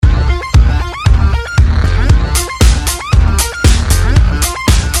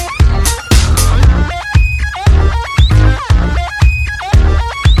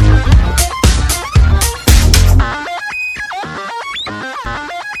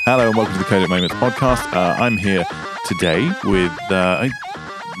Hello and welcome to the Codec Moments podcast. I'm here today with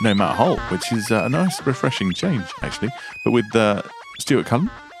Matt Holt, which is a nice, refreshing change, actually. But with Stuart Cullen.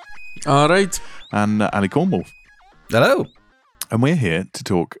 All right. And Ali Cornwall. Hello. And we're here to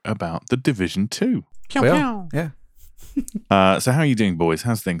talk about The Division 2. Pew, pew. Yeah. So how are you doing, boys?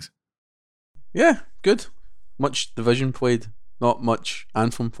 How's things? Yeah, good. Much Division played, not much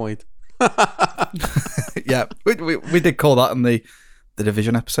Anthem played. Yeah, we did call that in the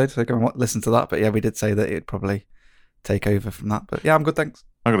Division episode, so go and listen to that. But yeah, we did say that it'd probably take over from that. But yeah, I'm good, thanks.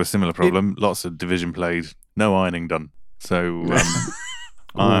 I've got a similar problem. Lots of Division played, no ironing done. So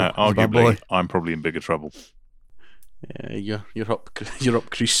arguably, I'm probably in bigger trouble. Yeah, you're up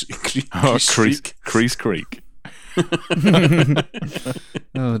Crease Creek.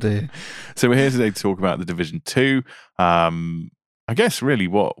 Oh dear. So we're here today to talk about The Division 2. I guess really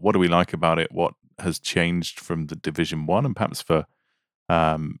what do we like about it? What has changed from The Division 1? And perhaps for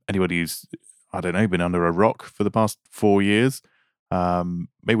anybody who's, I don't know, been under a rock for the past 4 years,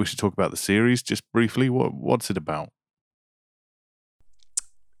 maybe we should talk about the series just briefly. What's it about?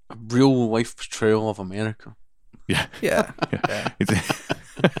 A real life portrayal of America. Yeah. Yeah.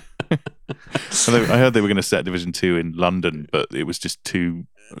 I heard they were going to set Division 2 in London, but it was just too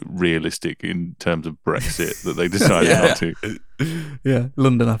realistic in terms of Brexit that they decided not to. Yeah,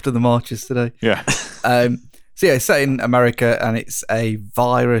 London after the marches today. Yeah. So yeah, it's set in America, and it's a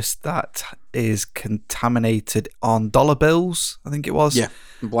virus that is contaminated on dollar bills, I think it was. Yeah,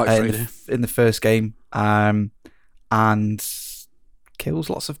 Black Friday. In the first game, and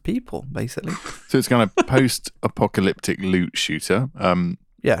kills lots of people, basically. So it's kind of post-apocalyptic loot shooter.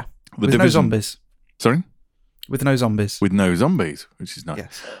 Yeah, with no zombies. Sorry? With no zombies. With no zombies, which is nice.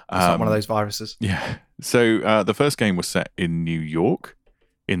 Yes, it's not one of those viruses. Yeah. So the first game was set in New York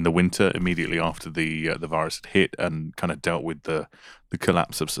in the winter, immediately after the virus had hit, and kind of dealt with the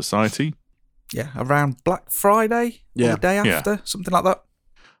collapse of society. Yeah, around Black Friday, or the day after, something like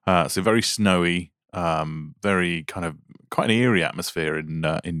that. So very snowy, very kind of quite an eerie atmosphere in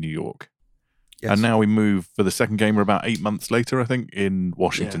New York. Yes. And now we move for the second game. We're about 8 months later, I think, in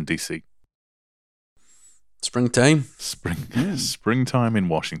Washington DC. Springtime. Springtime in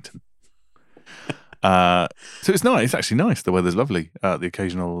Washington. So it's nice. It's actually nice. The weather's lovely. The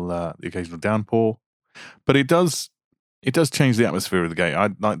occasional downpour, but it does change the atmosphere of the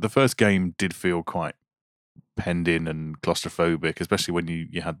game. The first game did feel quite penned in and claustrophobic, especially when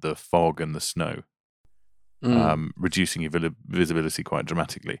you had the fog and the snow, reducing your visibility quite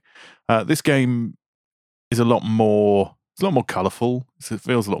dramatically. This game is a lot more colourful. So it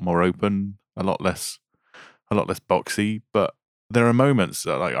feels a lot more open, a lot less boxy, but there are moments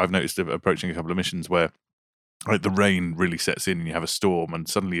that, like, I've noticed approaching a couple of missions where, like, the rain really sets in and you have a storm and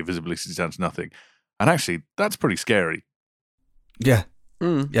suddenly your visibility is down to nothing. And actually, that's pretty scary. Yeah.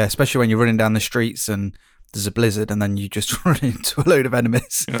 Yeah, especially when you're running down the streets and there's a blizzard and then you just run into a load of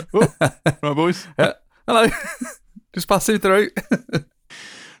enemies. Yeah. Oh, right, boys. Hello. Just passing through.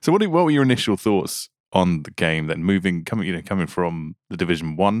 So what were your initial thoughts on the game then? Coming from The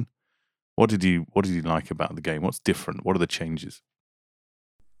Division 1, what did you like about the game? What's different? What are the changes?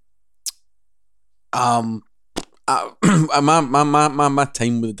 My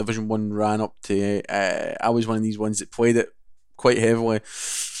time with Division 1 ran up to I was one of these ones that played it quite heavily,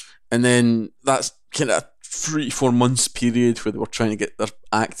 and then that's kind of a 3-4 months period where they were trying to get their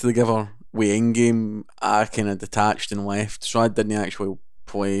act together with Endgame. I kind of detached and left, so I didn't actually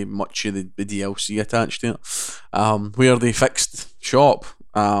play much of the DLC attached to it, where they fixed shop,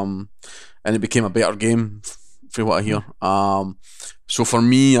 and it became a better game for what I hear. So for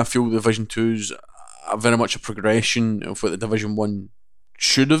me, I feel Division 2's very much a progression of what the Division 1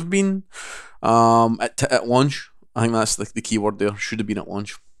 should have been at launch. I think that's the key word there, should have been at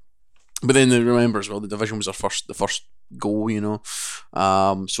launch. But then remember as well, the Division was the first goal, you know.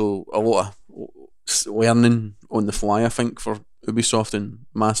 So a lot of learning on the fly, I think, for Ubisoft, and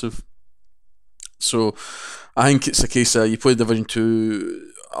massive. So I think it's a case of you play Division 2,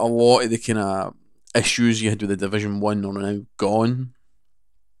 a lot of the kind of issues you had with the Division 1 are now gone.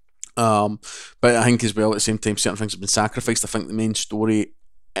 But I think as well at the same time certain things have been sacrificed. I think the main story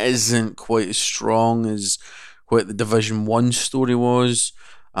isn't quite as strong as what the Division 1 story was.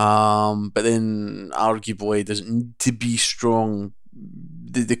 But then arguably it doesn't need to be strong.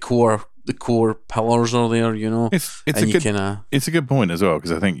 The core pillars are there, you know. It's a good point as well,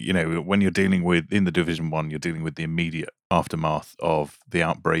 because I think, you know, when you're dealing with, in the Division 1, you're dealing with the immediate aftermath of the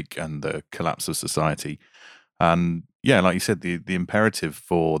outbreak and the collapse of society. And yeah, like you said, the imperative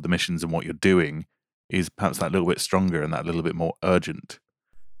for the missions and what you're doing is perhaps that little bit stronger and that little bit more urgent.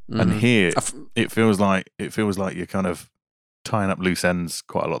 And here it feels like you're kind of tying up loose ends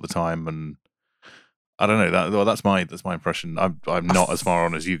quite a lot of the time, and I don't know that's my impression. I'm not as far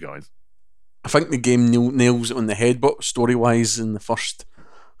on as you guys. I think the game nails it on the head, but story-wise, in the first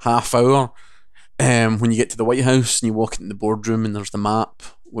half hour, when you get to the White House and you walk into the boardroom and there's the map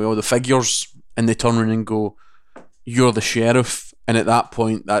with all the figures, and they turn around and go, "You're the sheriff," and at that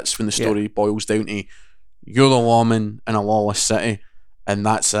point, that's when the story boils down to, you're the lawman in a lawless city, and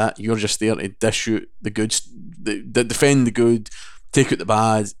that's it. You're just there to dish out the good, defend the good, take out the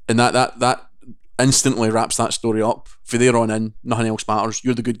bad, and that instantly wraps that story up. For there on in, nothing else matters.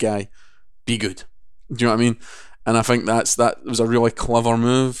 You're the good guy. Be good. Do you know what I mean? And I think that was a really clever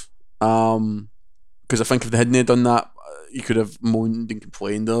move. Because I think if they hadn't done that, you could have moaned and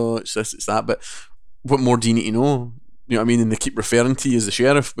complained, "Oh, it's this, it's that." But what more do you need to know? You know what I mean? And they keep referring to you as the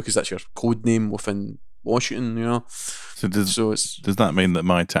sheriff because that's your code name within Washington. You know. So does that mean that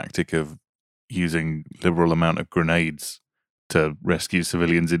my tactic of using liberal amount of grenades to rescue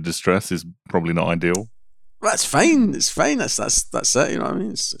civilians in distress is probably not ideal? That's fine. It's fine. That's it. You know what I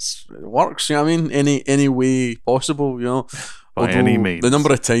mean? It works. You know what I mean? Any way possible. You know. By any means. The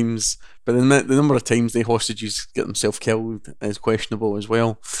number of times the hostages get themselves killed is questionable as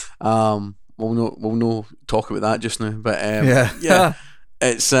well. We'll no talk about that just now. But yeah,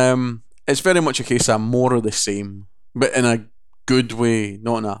 it's very much a case of more of the same, but in a good way,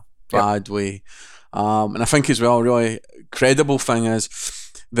 not in a bad way. And I think as well, a really credible thing is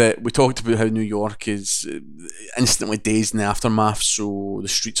that we talked about how New York is instantly dazed in the aftermath, so the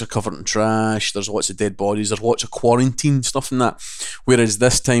streets are covered in trash, there's lots of dead bodies, there's lots of quarantine stuff and that, whereas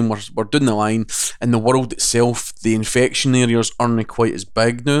this time we're down the line, in the world itself, the infection areas aren't quite as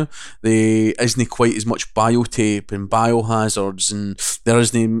big now, there isn't quite as much biotape and biohazards, and there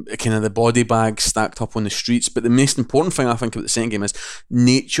isn't kind of the body bags stacked up on the streets, but the most important thing I think about the second game is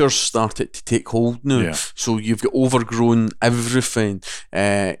nature's started to take hold now, so you've got overgrown everything,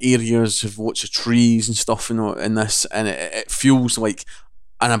 areas have lots of trees and stuff in this, and it feels like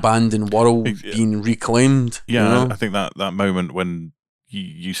an abandoned world being reclaimed. Yeah, you know? I think that moment when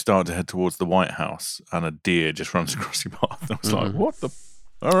you start to head towards the White House and a deer just runs across your path, I was like, what the?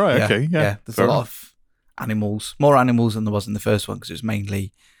 All right, okay, yeah. There's a lot of animals, more animals than there was in the first one because it was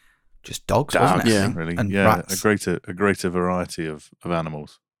mainly just dogs, wasn't it? Yeah, really. And yeah, rats. a greater variety of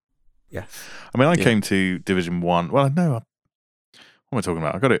animals. Yeah. I mean, I came to Division 1. Well, no, what am I talking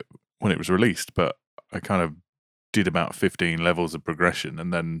about? I got it when it was released, but I kind of did about 15 levels of progression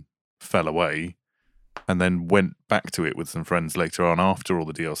and then fell away and then went back to it with some friends later on after all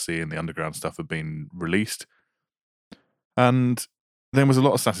the DLC and the underground stuff had been released. And there was a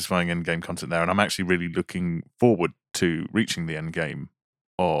lot of satisfying end-game content there, and I'm actually really looking forward to reaching the end game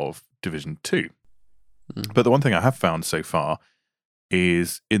of Division 2. But the one thing I have found so far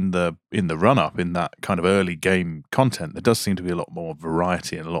is in the run-up, in that kind of early game content, there does seem to be a lot more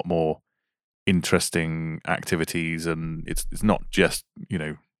variety and a lot more interesting activities, and it's not just,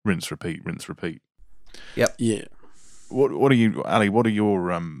 rinse, repeat. Yep. Yeah. What are you, Ali, what do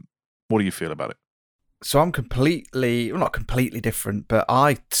you feel about it? So I'm not completely different, but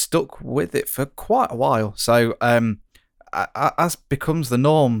I stuck with it for quite a while. So as becomes the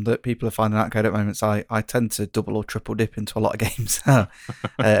norm that people are finding out code at moments, I tend to double or triple dip into a lot of games.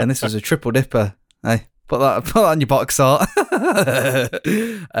 And this was a triple dipper. Hey, put that on your box art.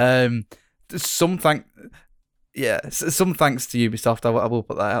 Some thanks to Ubisoft. I will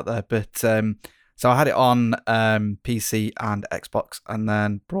put that out there. But so I had it on PC and Xbox, and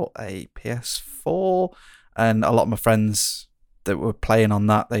then brought a PS4. And a lot of my friends that were playing on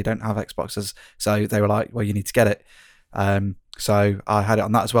that, they don't have Xboxes, so they were like, "Well, you need to get it." So I had it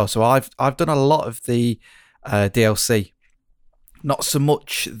on that as well. So I've done a lot of the DLC, not so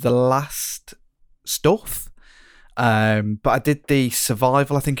much the last stuff, but I did the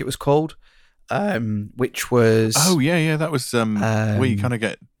survival, I think it was called, which was that was where you kind of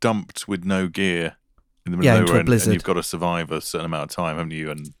get dumped with no gear in the middle of nowhere, and you've got to survive a certain amount of time, haven't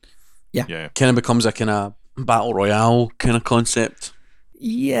you? And kind of becomes a kind of battle royale kind of concept.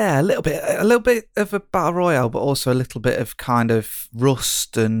 Yeah, a little bit of a battle royale, but also a little bit of kind of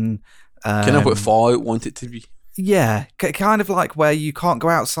Rust and kind of what Fallout want it to be. Yeah, kind of like where you can't go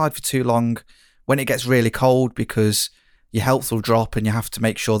outside for too long when it gets really cold because your health will drop, and you have to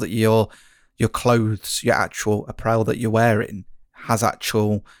make sure that your clothes, your actual apparel that you're wearing, has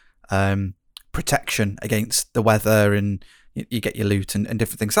actual protection against the weather, and you get your loot and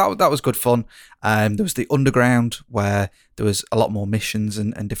different things. That was good fun. There was the underground where there was a lot more missions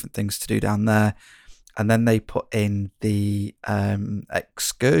and different things to do down there. And then they put in the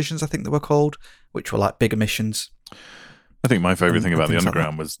excursions, I think they were called, which were like bigger missions. I think my favourite thing about the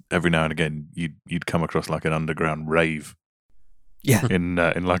underground was every now and again you'd come across like an underground rave Yeah. in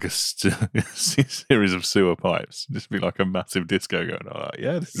like a series of sewer pipes. Just be like a massive disco going on. Like,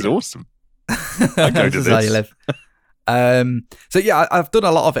 yeah, this is awesome. I go to This is how you this. live. So yeah, I've done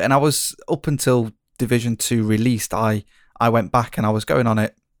a lot of it, and I was up until Division 2 released. I went back and I was going on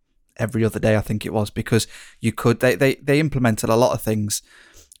it every other day, I think it was, because you could. They implemented a lot of things,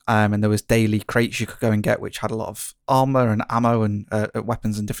 and there was daily crates you could go and get, which had a lot of armor and ammo and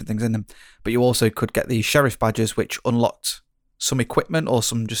weapons and different things in them. But you also could get the sheriff badges, which unlocked some equipment or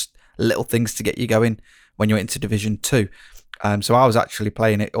some just little things to get you going when you went into Division 2. So I was actually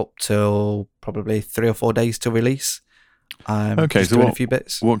playing it up till probably 3 or 4 days to release. Okay, just so doing a few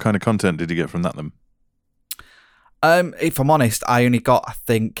bits. What kind of content did you get from that then? If I'm honest, I only got, I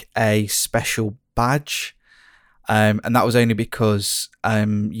think, a special badge. And that was only because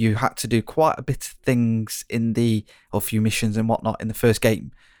you had to do quite a bit of things or a few missions and whatnot in the first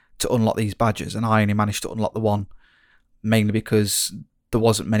game to unlock these badges. And I only managed to unlock the one, mainly because there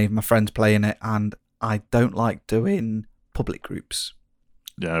wasn't many of my friends playing it. And I don't like doing public groups.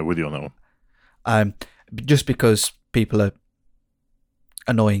 Yeah, with you on that one. Just because people are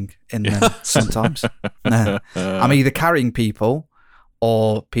annoying in them sometimes. I'm either carrying people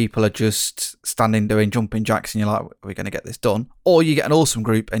or people are just standing doing jumping jacks and you're like, we're going to get this done. Or you get an awesome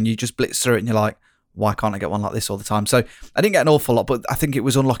group and you just blitz through it and you're like, why can't I get one like this all the time? So I didn't get an awful lot, but I think it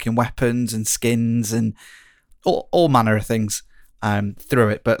was unlocking weapons and skins and all manner of things through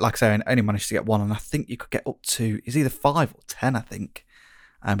it. But like I say, I only managed to get one, and I think you could get up to, it's either 5 or 10, I think.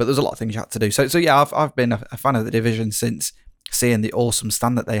 But there's a lot of things you had to do. So yeah, I've been a fan of the Division since seeing the awesome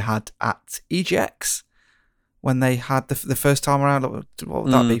stand that they had at EGX when they had the first time around. What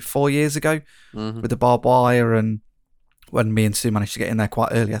would that be? 4 years ago, with the barbed wire, and when me and Sue managed to get in there quite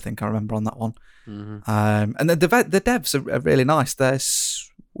early. I think I remember on that one. And then the devs are really nice. They're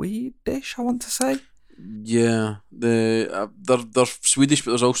Swedish, I want to say. Yeah, they're Swedish,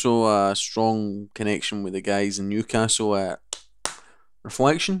 but there's also a strong connection with the guys in Newcastle at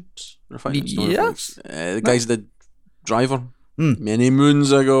Reflections. Yes. The guys that did Driver many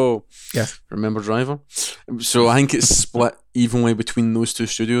moons ago. Yeah. Remember Driver? So I think it's split evenly between those two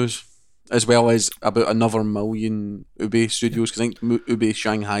studios, as well as about another million Ubi studios, because I think Ubi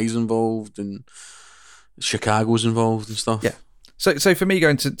Shanghai's involved and Chicago's involved and stuff. Yeah. So for me,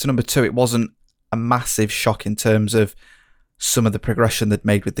 going to number 2, it wasn't a massive shock in terms of some of the progression they'd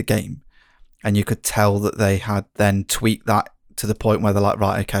made with the game. And you could tell that they had then tweaked that to the point where they're like,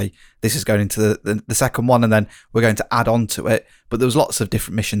 right, okay, this is going into the second one, and then we're going to add on to it. But there was lots of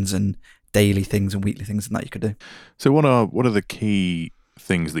different missions and daily things and weekly things and that you could do. So what are the key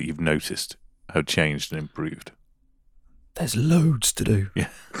things that you've noticed have changed and improved? There's loads to do. Yeah.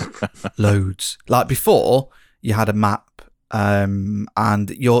 Loads. Like before, you had a map, and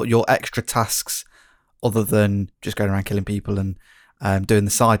your extra tasks, other than just going around killing people and doing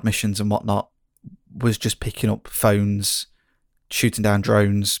the side missions and whatnot, was just picking up phones, shooting down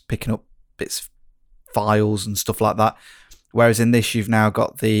drones, picking up bits, files and stuff like that. Whereas in this, you've now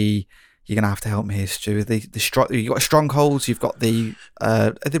got you're going to have to help me here, Stu. You've got strongholds, you've got the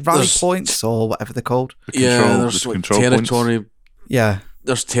rally points or whatever they're called. There's territory. Points. Yeah.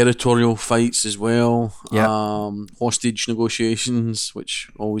 There's territorial fights as well. Yeah. Hostage negotiations,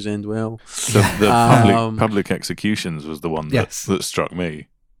 which always end well. The public executions was the one that struck me. It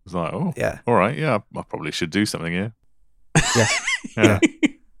was like, oh, yeah, all right, yeah, I probably should do something here. Yeah.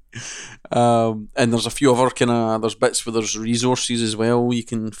 And there's a few other there's bits where there's resources as well you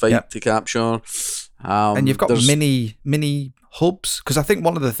can fight to capture. And you've got mini hubs, because I think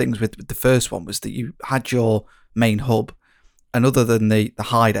one of the things with the first one was that you had your main hub, and other than the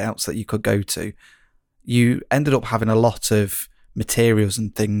hideouts that you could go to, you ended up having a lot of materials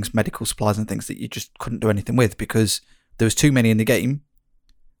and things, medical supplies and things that you just couldn't do anything with because there was too many in the game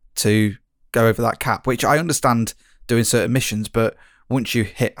to go over that cap, which I understand doing certain missions, but once you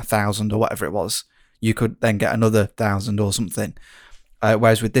hit 1,000 or whatever it was, you could then get another 1,000 or something.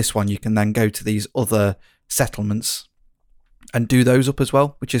 Whereas with this one, you can then go to these other settlements and do those up as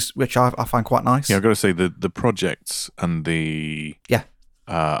well, which I find quite nice. Yeah, I've got to say the projects and the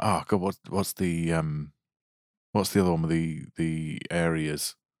God, what's the other one with the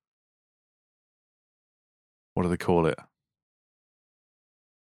areas? What do they call it?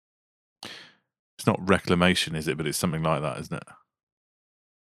 It's not reclamation, is it? But it's something like that, isn't it?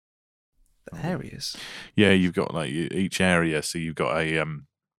 The areas. Yeah, you've got like each area, so you've got a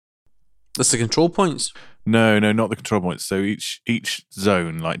That's the control points. No, not the control points. So each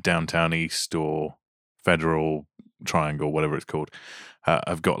zone, like Downtown East or Federal Triangle, whatever it's called,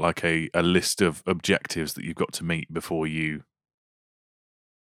 have got like a list of objectives that you've got to meet before you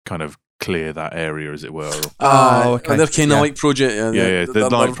kind of clear that area, as it were. Okay. They're kind of Yeah. like project. Yeah, they're they're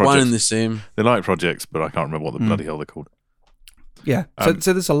like one and projects. the same. They're like projects, but I can't remember what the bloody hell they're called. Yeah. So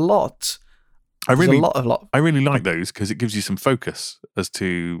there's a lot. I There's really, a lot. I really like those because it gives you some focus as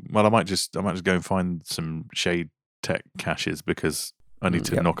to. Well, I might just go and find some Shade Tech caches because I need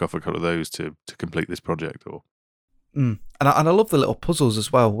to Yep. knock off a couple of those to complete this project. Or And I love the little puzzles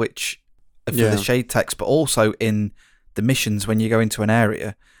as well, which for Yeah. the shade text, but also in the missions when you go into an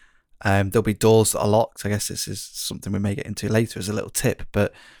area, there'll be doors that are locked. I guess this is something we may get into later as a little tip,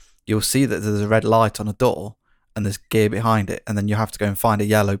 but you'll see that there's a red light on a door and there's gear behind it, and then you have to go and find a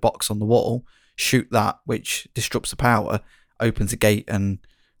yellow box on the wall, shoot that, which disrupts the power, opens a gate, and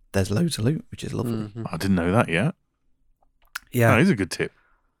there's loads of loot, which is lovely. Mhm. I didn't know that yet. Yeah. That is a good tip.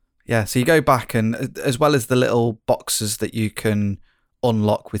 Yeah, so you go back, and as well as the little boxes that you can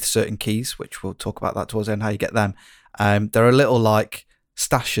unlock with certain keys, which we'll talk about that towards the end, how you get them, there are little like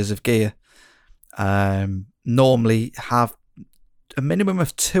stashes of gear. Normally have a minimum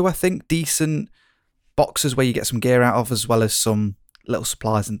of 2, I think, decent boxes where you get some gear out of, as well as some little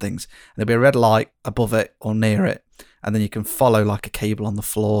supplies and things. And there'll be a red light above it or near it, and then you can follow like a cable on the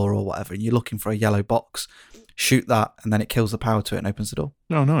floor or whatever, and you're looking for a yellow box. Shoot that, and then it kills the power to it and opens the door.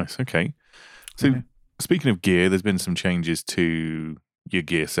 Oh, nice. Okay. So, Okay. speaking of gear, there's been some changes to your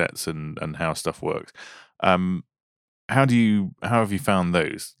gear sets and how stuff works. How have you found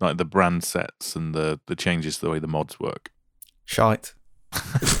those, like the brand sets and the changes to the way the mods work? Shite.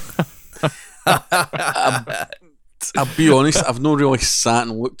 I'll be honest, I've not really sat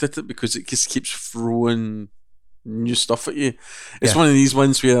and looked at it because it just keeps throwing new stuff at you. It's Yeah. one of these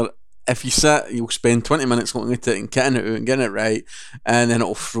ones where if you sit, you'll spend 20 minutes looking at it and kitting it out and getting it right, and then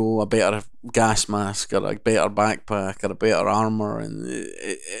it'll throw a better gas mask or a better backpack or a better armour, and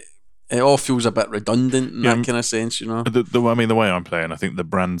it all feels a bit redundant in Yeah. that kind of sense, you know? The way I'm playing, I think the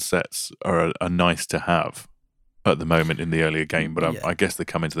brand sets are nice to have at the moment in the earlier game, but Yeah. I guess they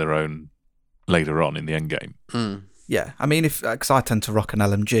come into their own later on in the end game. Mm. Yeah, I mean, because I tend to rock an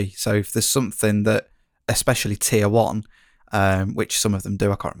LMG, so if there's something that, especially tier 1, which some of them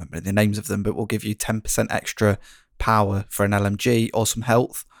do, I can't remember the names of them, but will give you 10% extra power for an LMG or some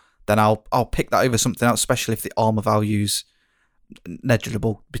health, then I'll pick that over something else, especially if the armor value's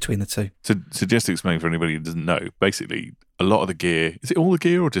negligible between the two. So just to explain for anybody who doesn't know, basically a lot of the gear, is it all the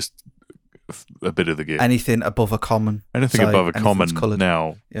gear or just a bit of the gear? Anything above a common. Anything so above a anything common that's coloured.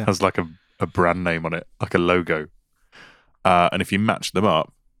 now Yeah. has like a brand name on it, like a logo. And if you match them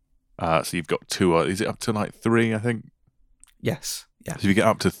up, so you've got 2, is it up to like 3, I think? Yes. Yeah. So if you get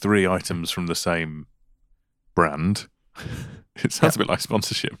up to 3 items from the same brand, it sounds a bit like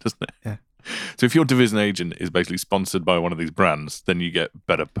sponsorship, doesn't it? Yeah. So if your Division agent is basically sponsored by one of these brands, then you get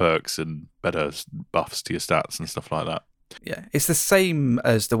better perks and better buffs to your stats and stuff like that. Yeah, it's the same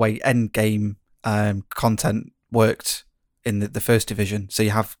as the way end game content worked in the first division. So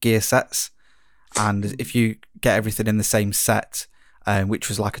you have gear sets, and if you get everything in the same set, which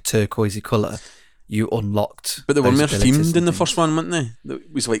was like a turquoisey colour, you unlocked. But they were those more abilities themed in and the things. first one, weren't they?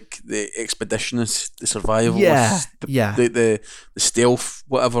 It was like the expeditionist, the survivalists, Yeah, yeah. the stealth,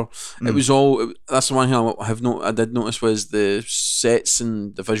 whatever. It was all. That's the one thing I did notice was the sets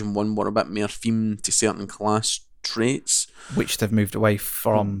in Division 1 were a bit more themed to certain class traits. Which they've moved away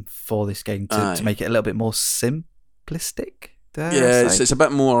from for this game Aye. to make it a little bit more simplistic. dare I Yeah, say. it's a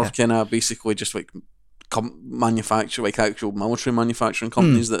bit more Yeah. kind of basically just like manufacture, like actual military manufacturing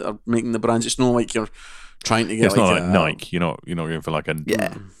companies that are making the brands. It's not like you're trying to get. It's not like a- Nike. You're not going for like a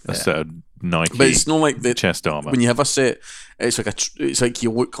Yeah. set of Nike But it's not like the chest armor. when you have a set, it's like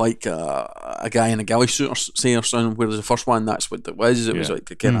you look like a guy in a ghillie suit or something. Whereas the first one, that's what it was. It was Yeah. like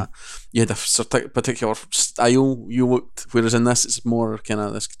a kind of you had a particular style you looked. Whereas in this, it's more kind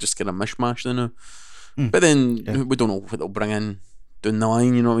of this just kind of mishmash, you know. But then Yeah. we don't know what they'll bring in down the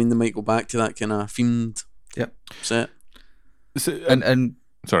line. You know what I mean? They might go back to that kind of themed Yep. set. So, And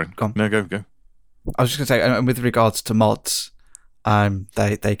sorry, Go on. no, go. I was just going to say, and with regards to mods,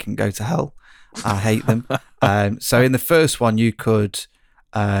 they can go to hell. I hate them. So in the first one, you could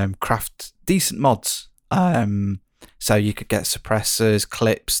craft decent mods. So you could get suppressors,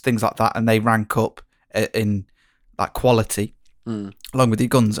 clips, things like that, and they rank up in like quality along with your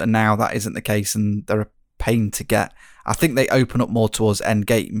guns. And now that isn't the case, and they're a pain to get. I think they open up more towards end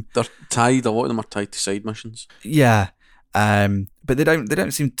game. They're tied. A lot of them are tied to side missions. Yeah. But they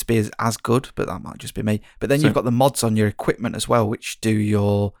don't seem to be as good, but that might just be me. But then So- you've got the mods on your equipment as well, which do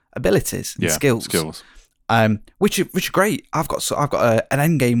your abilities and skills. Which are great. I've got an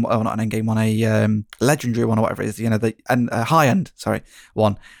end game, well, not an end game one, a legendary one or whatever it is, you know, a high end,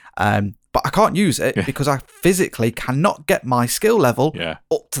 one. but I can't use it because I physically cannot get my skill level Yeah.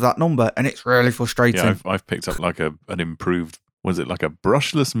 up to that number, and it's really frustrating. Yeah, I've picked up like an improved, was it like a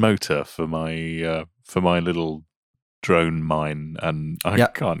brushless motor for my little drone mine, and I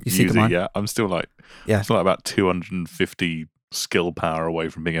can't you see use the it mine? yet. I'm still like, Yeah. it's like about 250 skill power away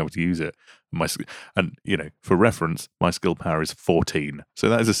from being able to use it. And for reference, my skill power is 14, so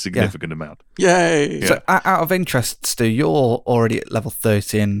that is a significant amount. Yay! Yeah. So, out of interest, Stu, you're already at level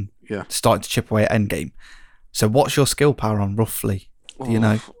 13, Yeah. starting to chip away at endgame. So, what's your skill power on roughly? Do you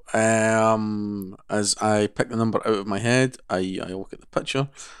know? As I pick the number out of my head, I look at the picture.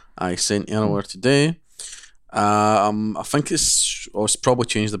 I sent earlier today. I think it's probably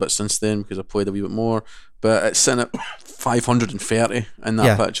changed a bit since then because I played a wee bit more. But it's sitting at 530 in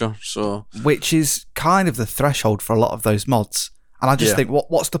that picture. So, which is kind of the threshold for a lot of those mods. And I just think,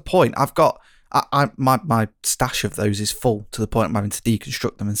 what's the point? I've got my stash of those is full to the point I'm having to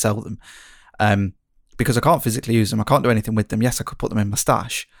deconstruct them and sell them, because I can't physically use them. I can't do anything with them. Yes, I could put them in my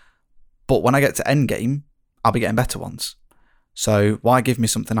stash, but when I get to endgame, I'll be getting better ones. So why give me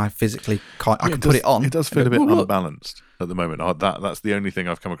something I physically can't? I can put it on. It does feel a bit unbalanced at the moment. That's the only thing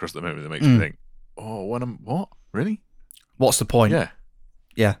I've come across at the moment that makes me think, oh, what? Really? What's the point?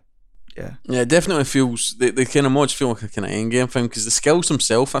 Yeah, it definitely feels the kind of mods feel like a kind of endgame thing because the skills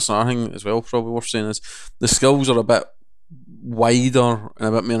themselves, that's another thing as well, probably worth saying, is the skills are a bit wider and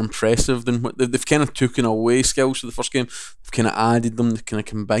a bit more impressive than what they've kind of taken away skills for the first game. They've kind of added them, they've kind of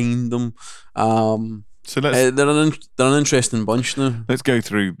combined them. So they're an interesting bunch now. Let's go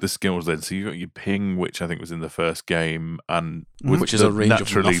through the skills then. So you got your ping, which I think was in the first game, and which is a range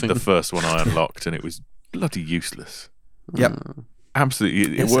naturally of nothing. the first one I unlocked, and it was bloody useless. Yep.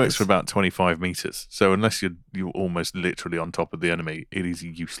 Absolutely, it Yes, works for about 25 meters. So unless you're almost literally on top of the enemy, it is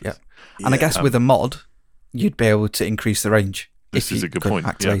useless. Yep. And I guess with a mod, you'd be able to increase the range. This is a good point.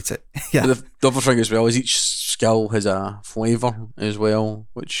 Activate it. The other thing as well is each skill has a flavour as well,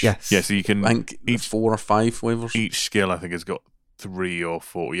 which Yes. Yeah, so you can I think each 4 or 5 flavours. Each skill I think has got 3 or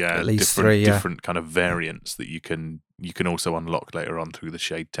 4, At least 3, different kind of variants that you can also unlock later on through the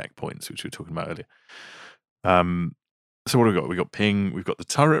shade tech points, which we were talking about earlier. So what have we got? We got ping. We've got the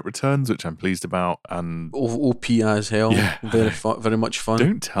turret returns, which I'm pleased about, and OP as hell. Yeah. Very much fun.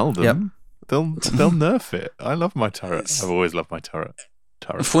 don't tell them. Yep. They'll nerf it. I love my turret. I've always loved my turret.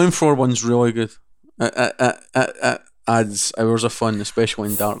 The flamethrower one's really good. It adds hours of fun, especially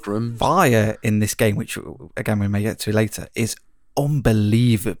in dark rooms. Fire in this game, which again we may get to later, is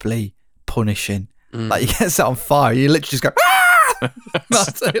unbelievably punishing. Like you get set on fire, you literally just go, ah!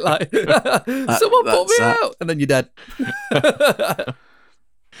 That's it, like someone put me out, and then you're dead.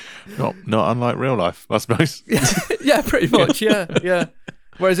 Not unlike real life, I suppose. Yeah, pretty much. Yeah.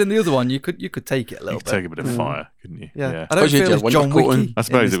 Whereas in the other one, you could take it a little bit. Take a bit of fire, couldn't you? Yeah. I don't Suppose you feel had as your John winter coat Wicky I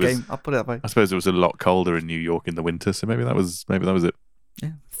suppose in it this was- game. I'll put it that way. I suppose it was a lot colder in New York in the winter, so maybe that was it.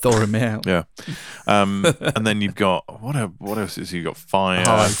 Yeah, thawing me out. Yeah. And then you've got what else is you got fire.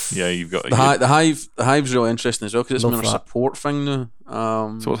 Hive. Yeah, you've got The hive's really interesting as well because it's Love more a that. support thing now.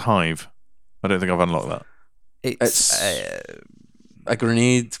 So what's hive? I don't think I've unlocked that. It's a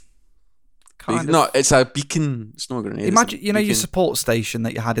grenade. kind of. No, it's a beacon. It's not a grenade. Imagine, it's a your beacon. support station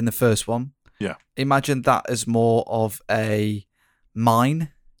that you had in the first one. Yeah. Imagine that as more of a mine,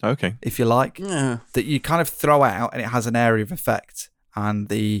 Okay. if you like, Yeah. that you kind of throw out and it has an area of effect. And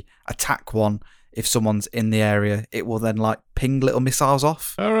the attack one, if someone's in the area, it will then like ping little missiles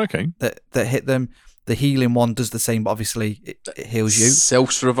off Oh, okay. that hit them. The healing one does the same, but obviously it heals you.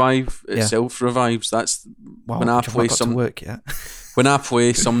 Self-revive. It Yeah. self-revives. That's Wow, when I which I've play not got to work yet. when I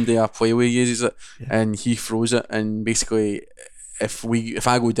play, somebody I play with uses it, Yeah. and he throws it, and basically, if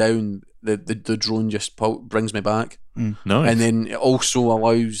I go down, the drone just brings me back, Nice. and then it also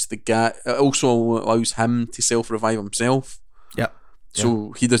allows him to self-revive himself. Yep.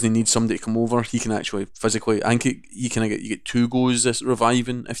 So he doesn't need somebody to come over. He can actually physically. I think you get 2 goes this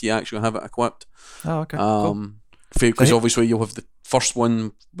reviving if you actually have it equipped. Oh, okay. Cool. Because So he- obviously you'll have the first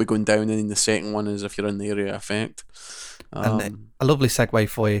one be going down, and then the second one is if you're in the area of effect. And a lovely segue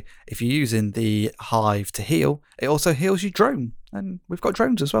for you. If you're using the hive to heal, it also heals your drone. And we've got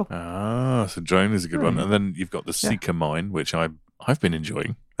drones as well. Ah, so drone is a good one. And then you've got the Seeker Mine, which I've been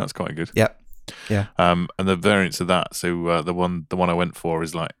enjoying. That's quite good. Yep. Yeah. And the variants of that. So the one I went for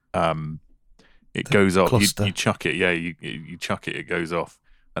is like it goes off. cluster. You chuck it. Yeah, you chuck it. It goes off,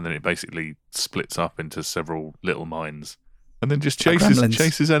 and then it basically splits up into several little mines, and then just Like Gremlins.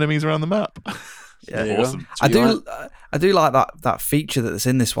 chases enemies around the map. Yeah. There you go. Awesome. That's I what you want. do like that feature that's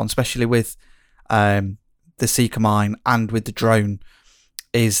in this one, especially with the Seeker Mine and with the drone,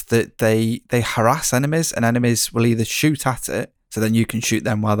 is that they harass enemies, and enemies will either shoot at it So then you can shoot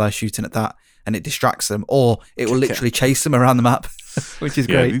them while they're shooting at that, and it distracts them, or it will literally chase them around the map, which is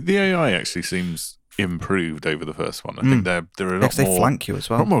great. The AI actually seems improved over the first one. I think they're a lot They more flank you as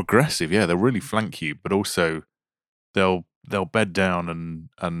a well. lot more aggressive. Yeah, they'll really flank you, but also they'll bed down,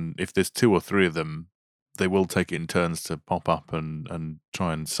 and if there's 2 or 3 of them, they will take it in turns to pop up and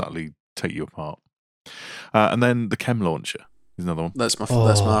try and subtly take you apart. And then the chem launcher is another one. That's my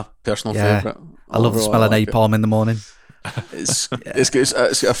personal favourite. I love the smell of napalm in the morning. It's got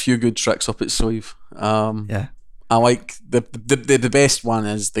a few good tricks up its sleeve. Yeah, I like the best one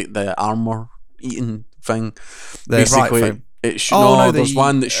is the armor eating thing. Basically, there's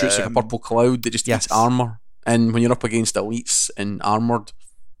one that shoots like a purple cloud that just yes. eats armor, and when you're up against elites and armored,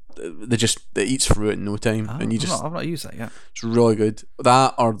 it eats through it in no time, and I've not used that yet. It's really good.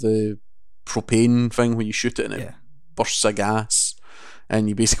 That or the propane thing when you shoot it and it bursts of gas. And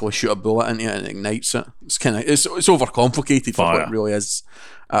you basically shoot a bullet into it and it ignites it. It's it's overcomplicated for what it really is.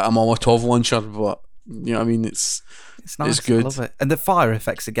 A Molotov launcher, but you know what I mean. It's nice. It's good. I love it. And the fire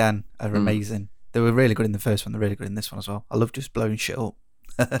effects again are amazing. They were really good in the first one. They're really good in this one as well. I love just blowing shit up.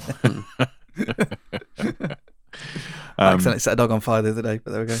 I accidentally set a dog on fire the other day,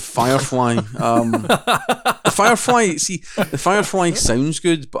 but there we go. Firefly. The Firefly sounds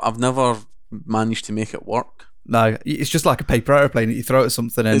good, but I've never managed to make it work. No, it's just like a paper aeroplane that you throw at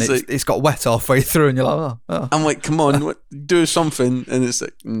something and it's got wet halfway through and you're like, oh. I'm like, come on, do something. And it's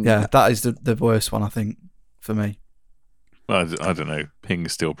like... Yeah, that is the worst one, I think, for me. Well, I don't know.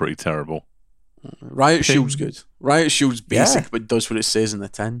 Ping's still pretty terrible. Riot Shield's good. Riot Shield's basic, but does what it says in the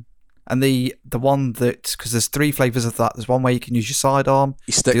tin. And the one that... Because there's 3 flavours of that. There's one where you can use your sidearm.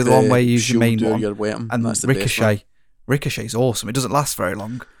 You stick the other one where you use your main one. Your weapon, and that's the Ricochet. Ricochet's awesome. It doesn't last very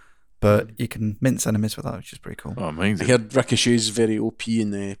long. But you can mince enemies with that, which is pretty cool. Oh, amazing. I heard Ricochet's very OP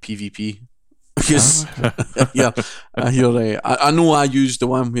in the PvP. Because, I hear. I know I used the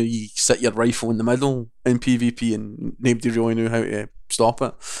one where you sit your rifle in the middle in PvP and nobody really knew how to stop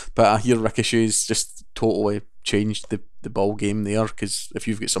it. But I hear Ricochet's just totally changed the ball game there, because if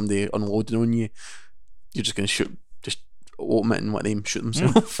you've got somebody unloading on you, you're just going to just open it and let them shoot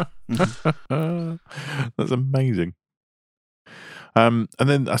themselves. That's amazing. And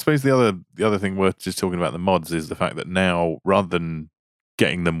then I suppose the other thing worth just talking about the mods is the fact that now, rather than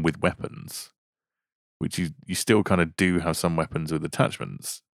getting them with weapons, which you still kind of do have some weapons with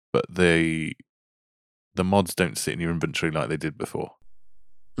attachments, but the mods don't sit in your inventory like they did before.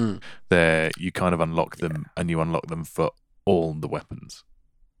 You kind of unlock them, and you unlock them for all the weapons.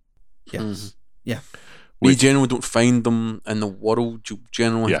 Yes. Mm-hmm. Yeah. You generally don't find them in the world. You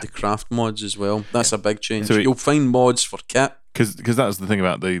generally have to craft mods as well. That's a big change. So you'll find mods for kit. Because that was the thing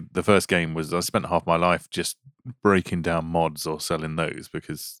about the first game, was I spent half my life just breaking down mods or selling those,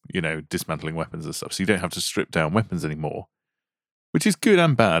 because, dismantling weapons and stuff. So you don't have to strip down weapons anymore, which is good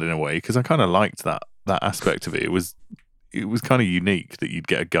and bad in a way, because I kind of liked that aspect of it. It was kind of unique that you'd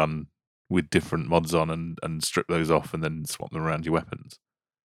get a gun with different mods on and strip those off and then swap them around your weapons.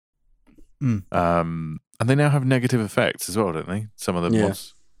 And they now have negative effects as well, don't they? Some of the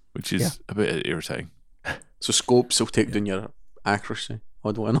mods, which is a bit irritating. So scopes will take down your accuracy,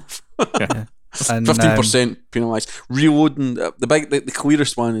 oddly enough. And 15% penalised. Reloading, the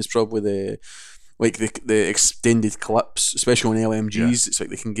clearest one is probably the extended clips, especially on LMGs. It's like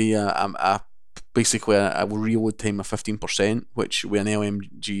they can give you basically a reload time of 15%, which with an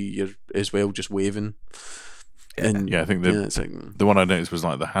LMG you're as well just waving. And I think the one I noticed was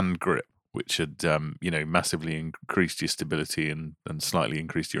like the hand grip, which had massively increased your stability and slightly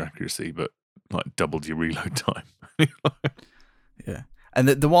increased your accuracy, but like doubled your reload time. Yeah, and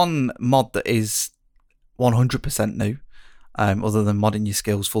the one mod that is 100% new, other than modding your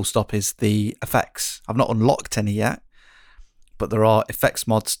skills full stop, is the effects. I've not unlocked any yet, but there are effects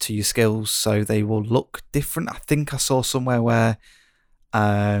mods to your skills, so they will look different. I think I saw somewhere where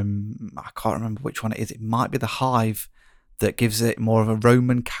I can't remember which one it is. It might be the Hive that gives it more of a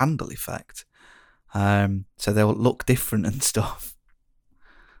Roman candle effect. So they'll look different and stuff.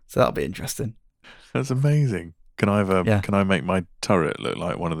 So that'll be interesting. That's amazing. Can I make my turret look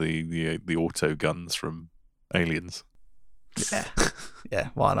like one of the auto guns from Aliens? Yeah,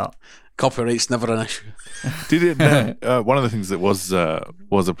 why not? Copyright's never an issue. Did it? One of the things that was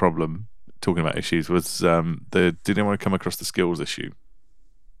a problem, talking about issues, was did anyone come across the skills issue?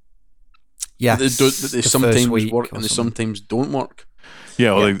 Yeah, they sometimes work and they sometimes don't work.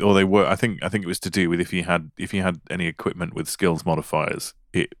 Yeah, or they work. I think it was to do with if you had any equipment with skills modifiers,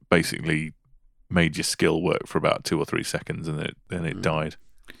 it basically made your skill work for about 2 or 3 seconds, and then it died.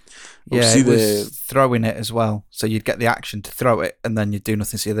 Yeah, it was throwing it as well. So you'd get the action to throw it, and then you'd do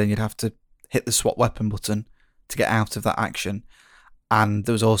nothing. So then you'd have to hit the swap weapon button to get out of that action. And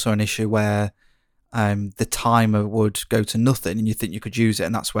there was also an issue where the timer would go to nothing and you think you could use it,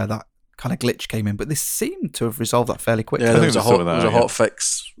 and that's where that kind of glitch came in. But this seemed to have resolved that fairly quickly. Yeah, there was I a think we saw that, hot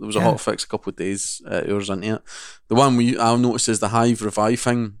fix. There was a hot fix a couple of days, hours into it. The one I'll notice is the Hive revive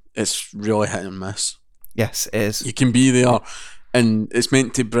thing. It's really hit and miss. Yes, it is. You can be there, and it's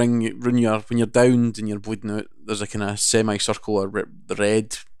meant to bring when you're downed and you're bleeding out. There's a kind of semicircle of the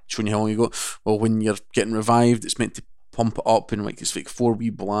red showing you how long you go. Well, when you're getting revived, it's meant to pump it up, and it's like 4 wee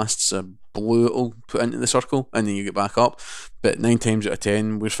blasts of blue it'll put into the circle, and then you get back up. But 9 times out of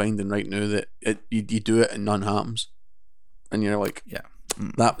 10, we're finding right now that you do it and none happens, and you're like, yeah,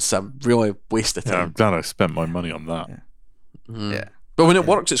 that's a really waste of time. Yeah, I'm glad I spent my money on that. Yeah. But when it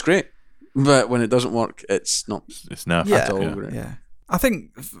works, it's great. But when it doesn't work, it's not. It's naff. Yeah. At all Yeah. great. Yeah. I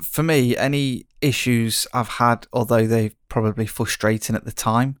think for me, any issues I've had, although they're probably frustrating at the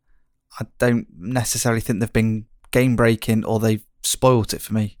time, I don't necessarily think they've been game breaking or they've spoilt it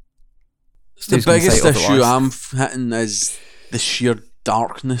for me. The Stu's gonna biggest say issue otherwise. I'm hitting is the sheer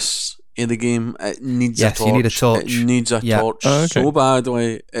darkness of the game. It needs Yes, a torch. you need a torch. It needs a Yeah. torch Oh, okay. so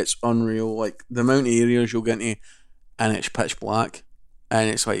badly. It's unreal. Like the amount of areas you'll get into, and it's pitch black, and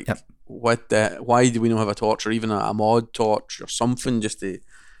it's like, Yep. why do we not have a torch or even a mod torch or something just to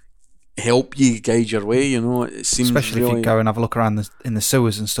help you guide your way? You know, it seems Especially really if you go and have a look around in the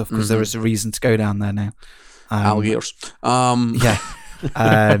sewers and stuff, because there is a reason to go down there now. alligators. Yeah.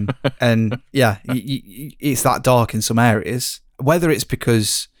 And yeah, it's that dark in some areas. Whether it's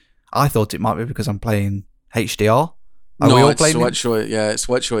because I thought it might be because I'm playing HDR. Are we all it's playing it? literally, yeah, it's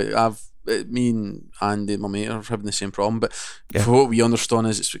literally. Me and Andy, my mate, are having the same problem. But Yeah. for what we understand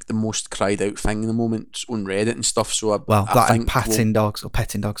is it's like the most cried out thing in the moment on Reddit and stuff. So Well, I that think and petting dogs,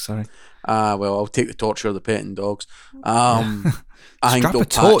 sorry. well, I'll take the torture of the petting dogs. I think Strap they'll a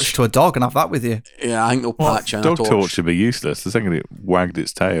torch patch. to a dog and have that with you. Yeah, I think they'll patch in a Dog torch. torch should be useless. The second it wagged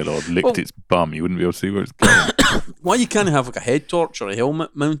its tail or licked its bum, you wouldn't be able to see where it's going. Why you can't have like a head torch or a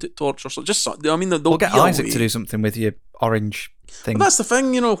helmet mounted torch or something? Just I mean, they'll We'll get be a Isaac way. to do something with your orange thing. But that's the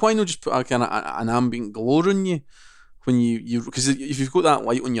thing, you know. Why not just put a kind of an ambient glow on you when you because if you've got that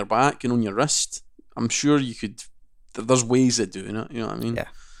light on your back and on your wrist, I'm sure you could. There's ways of doing it. You know what I mean?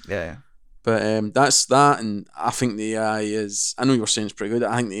 Yeah. But that's that, and I think the AI is. I know you were saying it's pretty good.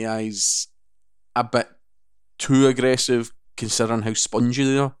 I think the AI is a bit too aggressive, considering how spongy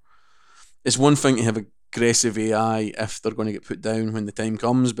they are. It's one thing to have aggressive AI if they're going to get put down when the time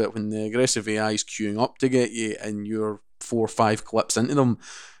comes, but when the aggressive AI is queuing up to get you and you're 4 or 5 clips into them,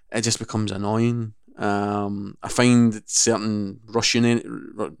 it just becomes annoying. I find certain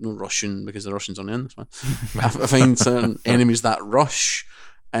not Russian because the Russians aren't in this one. I find certain enemies that rush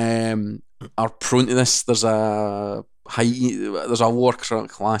are prone to this. There's a lower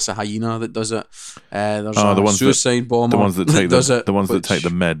class of hyena that does it. There's the ones suicide bomber. The ones that take does it, the ones that which- take the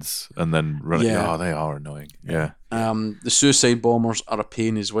meds and then run it. Yeah. Oh, they are annoying. Yeah. The suicide bombers are a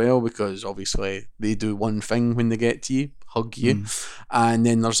pain as well because obviously they do one thing when they get to you, hug you, and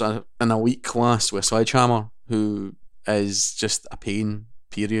then there's an elite class with Sledgehammer who is just a pain.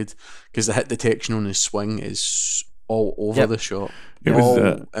 Period, because the hit detection on his swing is all over the shop. It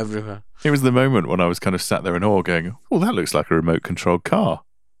was, everywhere. It was the moment when I was kind of sat there in awe, going, "Oh, that looks like a remote controlled car,"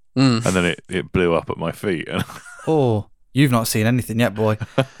 and then it blew up at my feet. Oh, you've not seen anything yet, boy.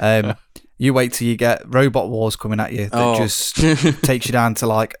 You wait till you get Robot Wars coming at you that just takes you down to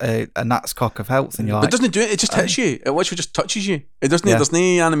like a gnat's cock of health, and you're But like, doesn't it do it? It just hits you. It literally just touches you. It doesn't. Yeah. There's no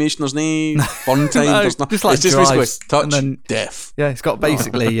animation. There's no burn time. No, there's no, just like it's just drives, basically touch, and then- death. yeah, it's got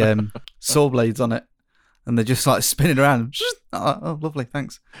basically saw blades on it, and they're just like spinning around. Oh, lovely,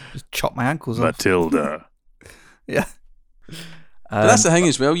 thanks. Just chop my ankles off. Matilda. Yeah. But that's the thing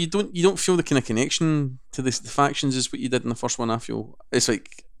as well. You don't feel the kind of connection to the factions as what you did in the first one. I feel it's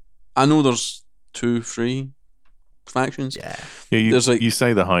like I know there's 2, 3 factions. Yeah. Yeah, There's like- you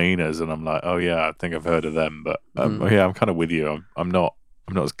say the hyenas, and I'm like, oh yeah, I think I've heard of them, but yeah, I'm kind of with you. I'm not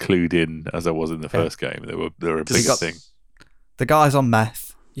as clued in as I was in the first game. They were a big got- thing. The guys on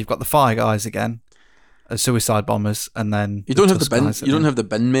meth. You've got the fire guys again, suicide bombers, and then You don't have the tusk bin. guys at You don't the- have the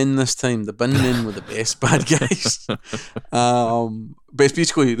bin men this time. The bin men were the best bad guys. But it's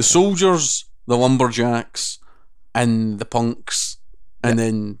basically the soldiers, the lumberjacks, and the punks, and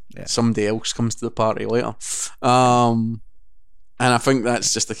then somebody else comes to the party later. And I think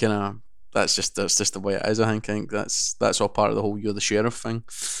that's just the kind of that's just the way it is. I think that's all part of the whole "you're the sheriff" thing.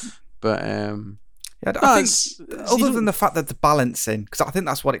 But Yeah, I think other than the fact that the balancing, because I think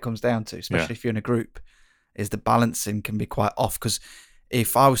that's what it comes down to, especially if you're in a group, is the balancing can be quite off. Because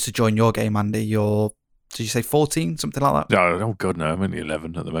if I was to join your game, Andy, did you say 14, something like that? No, oh god, no, I'm only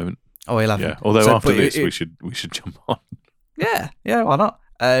 11 at the moment. Oh, 11. Yeah. Although So, after but this, it- we should jump on. Yeah, why not?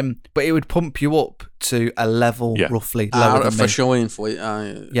 But it would pump you up to a level Yeah. roughly lower than me. Artificially inflate.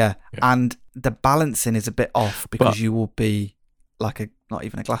 Yeah, and the balancing is a bit off because you will be like not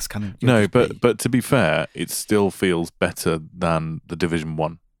even a glass cannon. You'll No, just be- but to be fair, it still feels better than the Division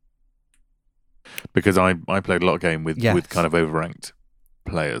 1. Because I played a lot of game with kind of overranked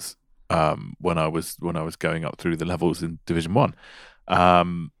players when I was going up through the levels in Division 1.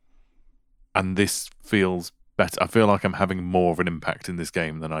 And this feels better. I feel like I'm having more of an impact in this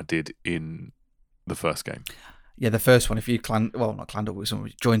game than I did in the first game. Yeah, the first one, if you not clan up with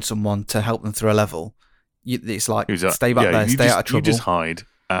someone, join someone to help them through a level, it's like stay back there, stay out of trouble. You just hide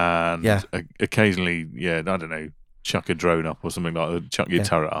and occasionally, I don't know, chuck a drone up or something like that, chuck your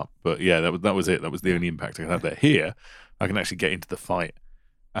turret up. But that was it. That was the only impact I had there. Here, I can actually get into the fight.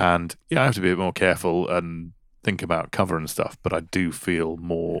 And I have to be a bit more careful and think about cover and stuff, but I do feel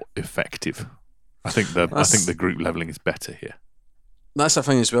more effective. I think the group leveling is better here. That's the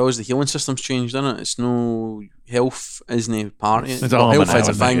thing as well, is the healing system's changed, isn't it? It's no health isn't a part of it. It's armor health now, is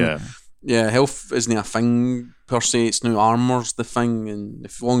a isn't it? thing. Yeah, health isn't a thing per se. It's now armor's the thing, and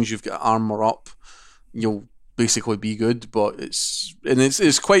as long as you've got armor up, you'll basically be good. But it's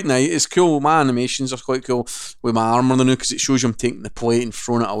quite nice. It's cool. My animations are quite cool with my armor now because it shows you I'm taking the plate and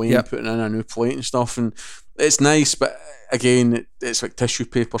throwing it away and putting in a new plate and stuff, and it's nice. But again, it's like tissue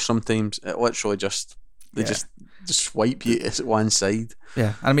paper sometimes. It literally just swipe you at one side.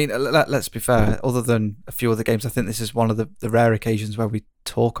 Yeah, I mean, let's be fair. Other than a few other games, I think this is one of the rare occasions where we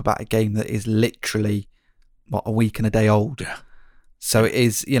talk about a game that is literally a week and a day old. Yeah. So it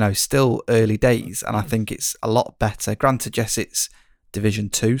is, still early days, and I think it's a lot better. Granted, yes, it's Division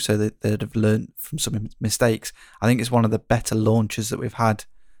 2, so they'd have learned from some mistakes. I think it's one of the better launches that we've had.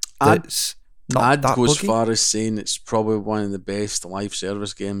 That's I'd go as far as saying it's probably one of the best live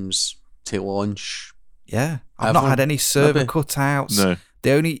service games to launch. Yeah, I've not had any server cutouts. No.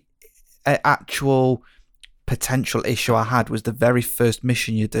 The only actual potential issue I had was the very first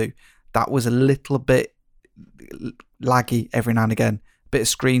mission you do. That was a little bit laggy every now and again, a bit of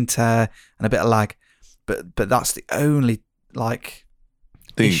screen tear and a bit of lag. But that's the only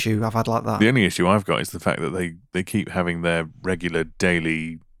issue I've had like that. The only issue I've got is the fact that they keep having their regular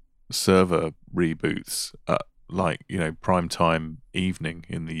daily server reboots at prime time evening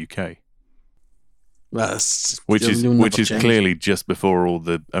in the UK. Which is clearly just before all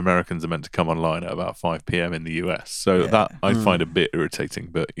the Americans are meant to come online at about 5 p.m. in the US. So that I find a bit irritating,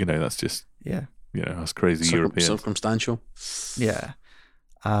 but that's just us crazy Europeans. Circumstantial. Yeah.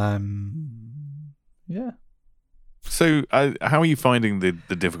 Yeah. So how are you finding the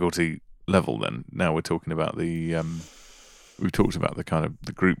difficulty level then? Now we're talking about we've talked about the kind of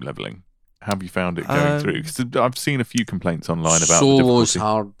the group leveling. How have you found it going through? Because I've seen a few complaints online about the difficulty. Solo's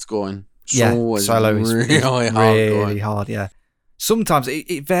hard going. Solo is really hard. Yeah. Sometimes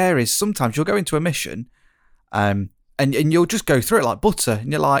it varies. Sometimes you'll go into a mission, and you'll just go through it like butter,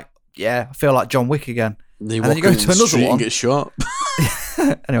 and you're like, I feel like John Wick again. And then you go to another one and get shot.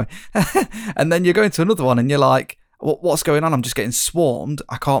 Anyway, and then you go into another one, and you're like, what's going on? I'm just getting swarmed.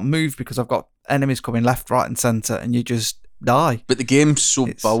 I can't move because I've got enemies coming left, right, and centre, and you just die. But the game's so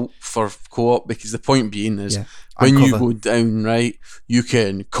built for co-op because the point being is when you go down, right, you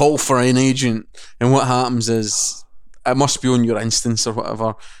can call for an agent, and what happens is it must be on your instance or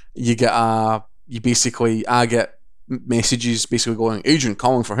whatever. I get messages basically going, agent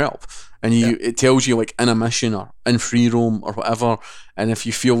calling for help, and it tells you in a mission or in free roam or whatever, and if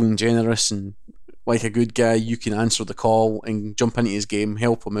you're feeling generous and like a good guy, you can answer the call and jump into his game,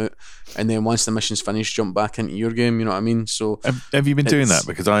 help him out, and then once the mission's finished, jump back into your game. You know what I mean? So have you been doing that?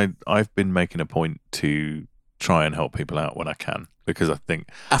 Because I've been making a point to try and help people out when I can, because I think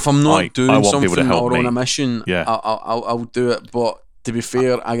if I'm not doing something or on a mission, yeah, I'll do it. But to be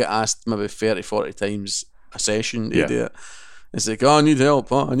fair, I get asked maybe 30-40 times a session to do it. It's like, I need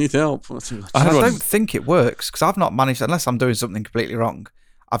help. I need help. I don't think it works because I've not managed, unless I'm doing something completely wrong.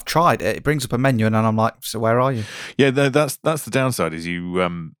 I've tried it. It brings up a menu, and then I'm like, "So where are you?" Yeah, that's the downside. Is you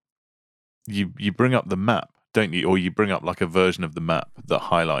bring up the map, don't you? Or you bring up like a version of the map that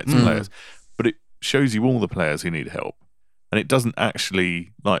highlights players, but it shows you all the players who need help, and it doesn't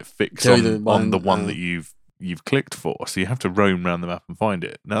actually fix on the one that you've clicked for. So you have to roam around the map and find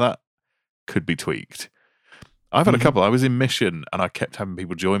it. Now that could be tweaked. I've had a couple. I was in mission, and I kept having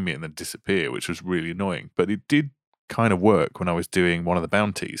people join me and then disappear, which was really annoying. But it did kind of work when I was doing one of the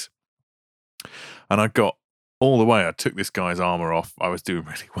bounties, and I got all the way. I took this guy's armor off. I was doing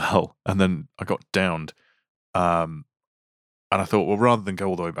really well, and then I got downed, and I thought, well, rather than go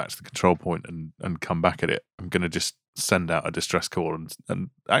all the way back to the control point and come back at it, I'm going to just send out a distress call, and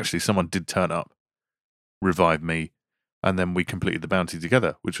actually someone did turn up, revive me, and then we completed the bounty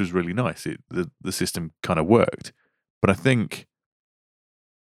together, which was really nice. The system kind of worked, but I think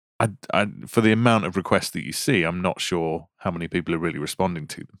I for the amount of requests that you see, I'm not sure how many people are really responding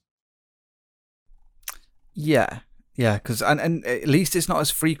to them. Yeah, because and at least it's not as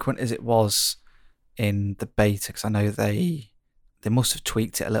frequent as it was in the beta, because I know they must have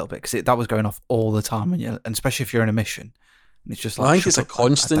tweaked it a little bit, because that was going off all the time, and especially if you're in a mission, and it's just like, I think it's a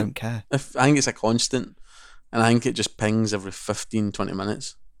constant. I don't care. I think it's a constant, and I think it just pings every 15-20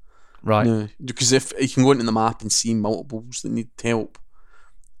 minutes. Right. No, because if you can go into the map and see multiples that need help,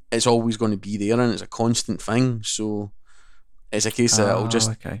 it's always going to be there, and it's a constant thing. So it's a case that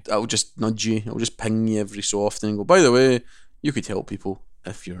it'll just nudge you, it'll just ping you every so often and go, by the way, you could help people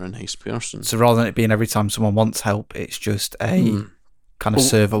if you're a nice person. So rather than it being every time someone wants help, it's just a kind of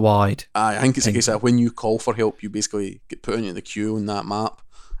server wide. I think it's a case that when you call for help, you basically get put into the queue on that map,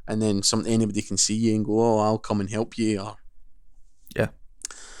 and then anybody can see you and go, oh, I'll come and help you, or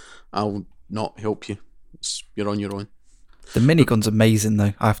I'll not help you. You're on your own. The minigun's amazing,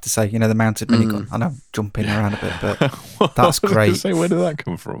 though, I have to say. You know, the mounted minigun. I know I'm jumping around a bit, but that's great. Where did that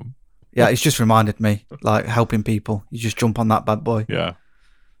come from? Yeah, it's just reminded me, like, helping people. You just jump on that bad boy. Yeah.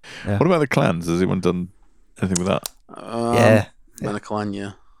 What about the clans? Has anyone done anything with that? Yeah. In a clan,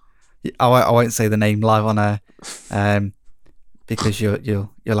 yeah. I won't say the name live on air, because you'll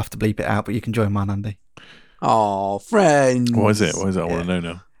have to bleep it out, but you can join mine, Andy. Oh, friends. What is it? I want to know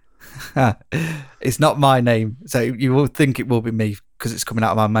now. It's not my name, so you will think it will be me because it's coming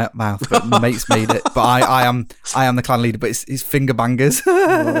out of my mouth, but my mate's made it. But I am the clan leader, but it's finger bangers.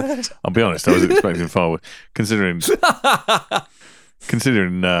 I'll be honest, I was expecting far worse, considering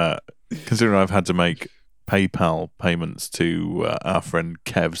I've had to make PayPal payments to our friend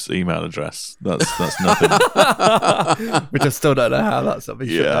Kev's email address. That's nothing. Which I still don't know how that's something.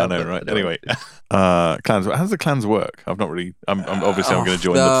 Yeah, I know, right? Anyway, clans. How does the clans work? I've not really. I'm obviously I'm going to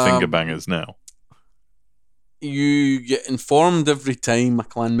join the finger bangers now. You get informed every time a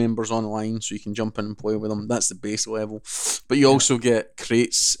clan member's online, so you can jump in and play with them. That's the base level. But you also get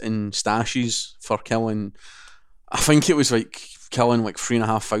crates and stashes for killing. I think it was like killing like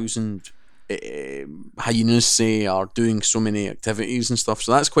 3,500 hyenas, say, are doing so many activities and stuff.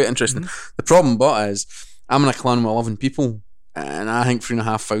 So that's quite interesting. The problem, but is I'm in a clan with 11 people, and I think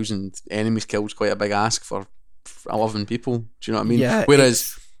 3,500 enemies killed is quite a big ask for 11 people. Do you know what I mean? Yeah,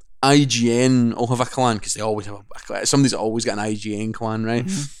 whereas IGN will have a clan, because they always have somebody's always got an IGN clan, right?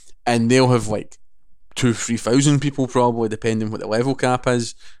 And they'll have like 2,000-3,000 people probably, depending what the level cap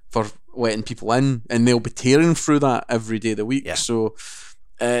is for letting people in, and they'll be tearing through that every day of the week. So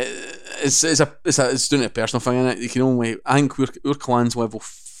it's doing a personal thing, innit? You can only, I think our clan's level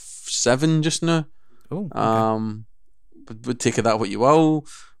 7 just now. Oh, okay. Would take of that what you will,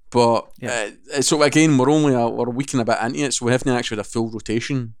 but so again, we're a week and a bit into it, so we haven't actually had a full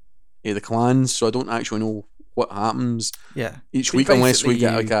rotation of the clans, so I don't actually know what happens each week, unless we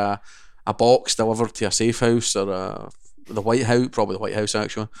get like a box delivered to a safe house or the White House, probably the White House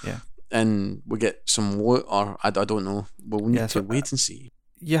actually, and we get some loot, or I don't know. We'll need to wait and see.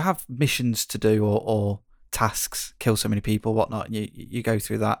 You have missions to do or tasks, kill so many people, whatnot, and you go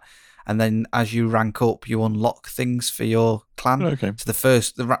through that. And then as you rank up, you unlock things for your clan. Okay. So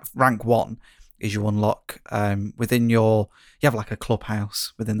the rank 1 is you unlock within you have like a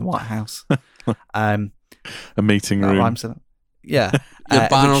clubhouse within the White House. A meeting room. Yeah. Your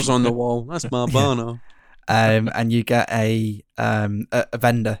banner's on the wall. That's my banner. And you get a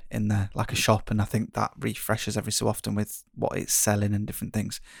vendor in there, like a shop, and I think that refreshes every so often with what it's selling and different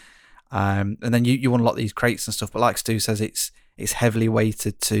things. And then you unlock these crates and stuff. But like Stu says, it's heavily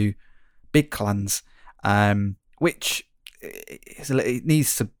weighted to big clans, which it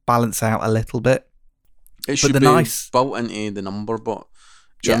needs to balance out a little bit. It should be built into the number, but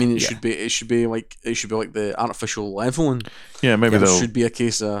do you know what I mean? It should be like the artificial leveling. Yeah, maybe there should be a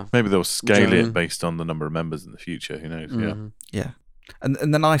case of, maybe they'll scale it based on the number of members in the future. Who knows? Yeah.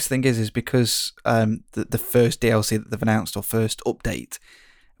 And the nice thing is because the first DLC that they've announced, or first update,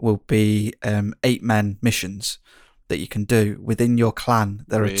 will be 8-man missions that you can do within your clan.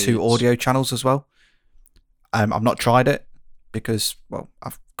 There are 2 audio channels as well. I've not tried it because, well,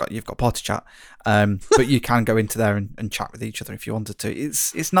 you've got party chat, but you can go into there and chat with each other if you wanted to.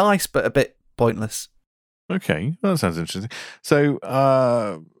 It's nice, but a bit pointless. Okay, well, that sounds interesting. So,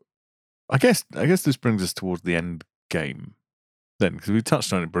 I guess this brings us towards the end game then, because we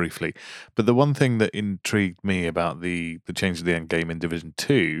touched on it briefly. But the one thing that intrigued me about the change of the end game in Division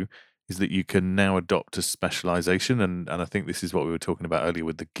 2 is that you can now adopt a specialization, and I think this is what we were talking about earlier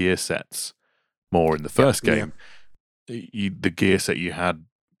with the gear sets more in the first game. the gear set you had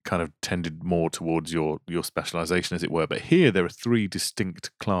kind of tended more towards your specialization, as it were. But here there are 3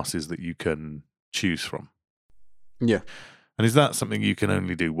 distinct classes that you can choose from. Yeah. And is that something you can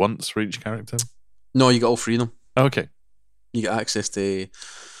only do once for each character? No, you got all 3 of them. Okay. You get access to.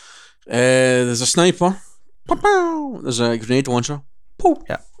 There's a sniper. There's a grenade launcher.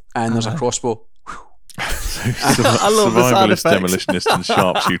 Yeah. And there's a crossbow. I love the sound Survivalist, effects. demolitionist, and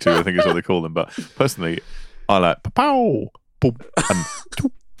sharpshooter, I think is what they call them. But personally, I like pow, boom, and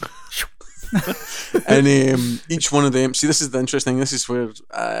And each one of them. See, this is the interesting. This is where,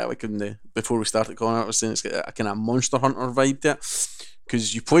 before we started calling out, I was saying it's got a kind of Monster Hunter vibe to it,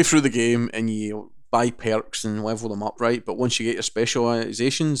 because you play through the game and you buy perks and level them up, right? But once you get your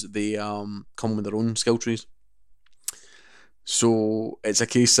specializations, they come with their own skill trees. So it's a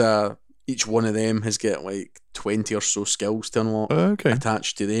case of each one of them has got like 20 or so skills to unlock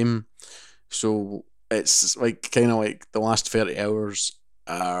attached to them. So it's like kind of like the last 30 hours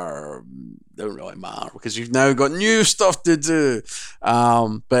don't really matter because you've now got new stuff to do.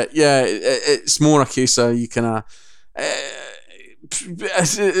 But yeah, it's more a case of you kind of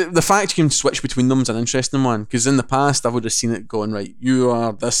the fact you can switch between them is an interesting one, because in the past I would have seen it going, right, you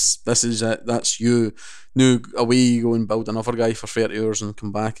are this is it, that's you. Now away you go and build another guy for 30 hours and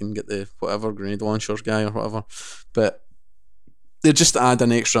come back and get the whatever grenade launchers guy or whatever. But they just add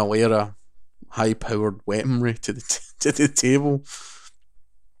an extra layer of high powered weaponry to the table.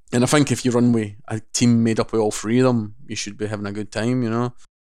 And I think if you run with a team made up of all 3 of them, you should be having a good time, you know.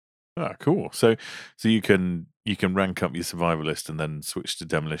 Ah, cool. So you can rank up your survivalist and then switch to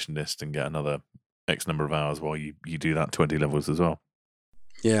demolitionist and get another X number of hours while you do that 20 levels as well.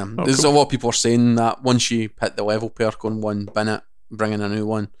 Yeah, Oh, there's cool. a lot of people are saying that once you hit the level perk on one, bin it, bring in a new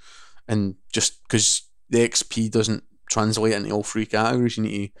one, and just because the XP doesn't translate into all 3 categories, you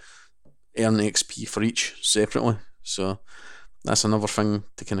need to earn XP for each separately. So that's another thing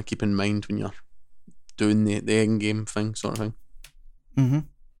to kind of keep in mind when you're doing the end game thing, sort of thing. Mm-hmm.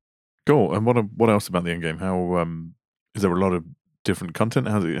 Cool. And what else about the end game? How is there a lot of different content?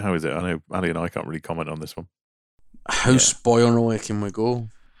 How is it? I know Ali and I can't really comment on this one. How Yeah. spoilery can we go?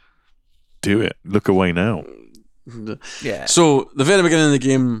 Do it. Look away now. Yeah. So the very beginning of the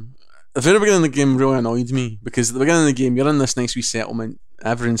game really annoyed me, because at the beginning of the game you're in this nice wee settlement,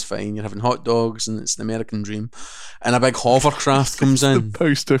 everything's fine, you're having hot dogs and it's the American dream, and a big hovercraft comes The in.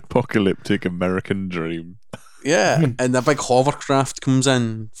 post-apocalyptic American dream. Yeah, and a big hovercraft comes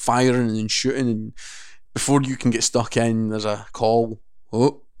in, firing and shooting, and before you can get stuck in, there's a call.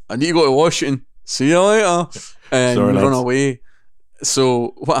 Oh, I need to go to Washington. See you later. And Sorry, you run lads. away.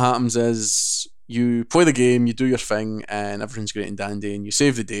 So what happens is you play the game, you do your thing, and everything's great and dandy, and you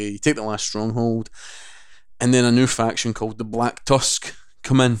save the day, you take the last stronghold, and then a new faction called the Black Tusk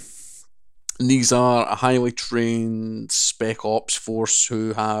come in. And these are a highly trained spec ops force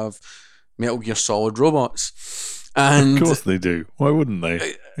who have Metal Gear Solid robots. And Of course they do. Why wouldn't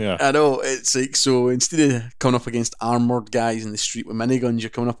they? Yeah. I know, it's like, so instead of coming up against armoured guys in the street with miniguns, you're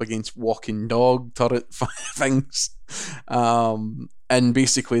coming up against walking dog turret things. And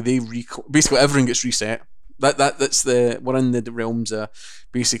basically basically everything gets reset. That's we're in the realms of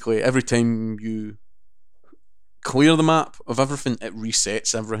basically every time you clear the map of everything, it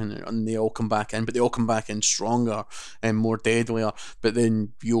resets everything and they all come back in, but they all come back in stronger and more deadlier, but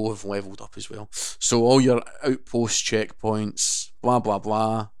then you'll have leveled up as well. So all your outpost checkpoints, blah blah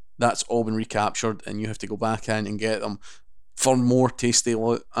blah, that's all been recaptured and you have to go back in and get them for more tasty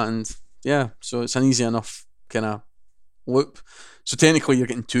loot. And yeah, so it's an easy enough kind of loop. So technically you're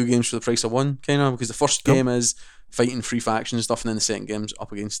getting 2 games for the price of 1, kind of, because the first game is fighting 3 factions and stuff, and then the second game's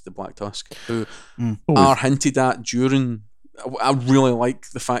up against the Black Tusk, who are hinted at during. I really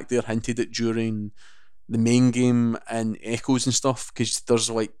like the fact they're hinted at during the main game and Echoes and stuff, because there's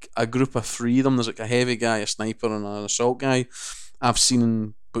like a group of 3 of them. There's like a heavy guy, a sniper, and an assault guy. I've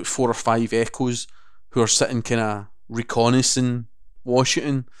seen about 4 or 5 Echoes who are sitting kind of reconnaissing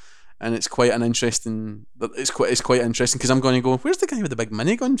Washington. And it's quite an interesting. It's quite interesting because I'm going to go, where's the guy with the big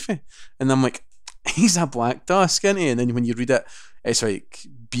minigun for? And I'm like, he's a Black Tusk, isn't he? And then when you read it, it's like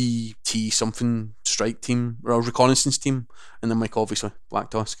BT something strike team or reconnaissance team, and then like obviously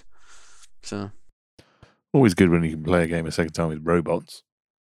Black Tusk. So Always good when you can play a game a second time with robots.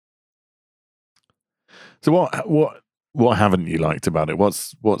 So what haven't you liked about it?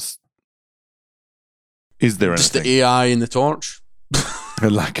 What's is there just anything? the AI and the torch. A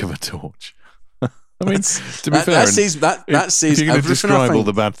lack of a torch. I mean, to be that, fair, that says that says if you're going to everything. describe I all think.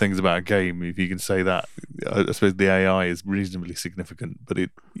 the bad things about a game, if you can say that, I suppose the AI is reasonably significant, but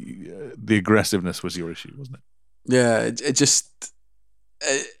the aggressiveness was your issue, wasn't it? Yeah, it just.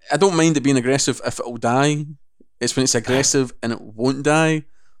 I don't mind it being aggressive if it'll die. It's when it's aggressive and it won't die.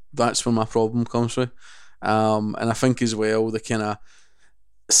 That's where my problem comes from. And I think as well, the kind of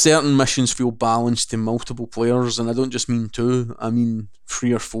certain missions feel balanced to multiple players, and I don't just mean 2, I mean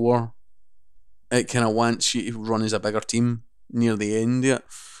 3 or 4. It kind of wants you to run as a bigger team near the end of it,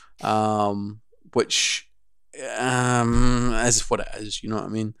 which is what it is, you know what I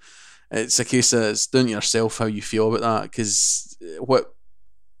mean? It's a case of it's down to yourself how you feel about that, because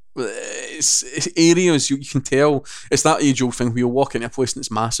it's areas you can tell, it's that age-old thing where you'll walk into a place and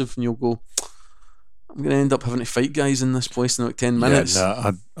it's massive and you'll go, I'm going to end up having to fight guys in this place in like 10 minutes.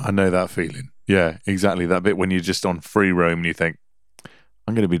 Yeah, no, I know that feeling. Yeah, exactly. That bit when you're just on free roam and you think,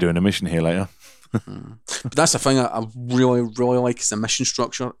 I'm going to be doing a mission here later. But that's the thing I really, really like is the mission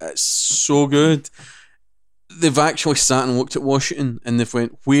structure. It's so good. They've actually sat and looked at Washington and they've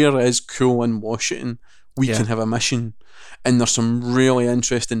went, where is cool in Washington? We can have a mission. And there's some really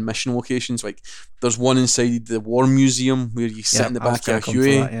interesting mission locations. Like there's one inside the War Museum where you sit in the back of a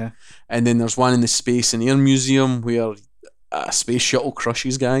Huey. And then there's one in the Space and Air Museum where a space shuttle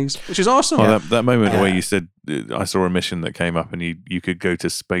crushes guys, which is awesome. Oh, that moment where you said, I saw a mission that came up and you could go to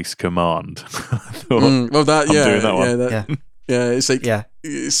Space Command. Well, that, I'm doing that one. It's like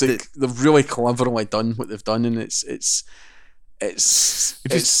they've really cleverly done what they've done, and it's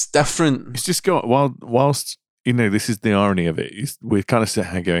different. It's just got whilst this is the irony of it. We're kind of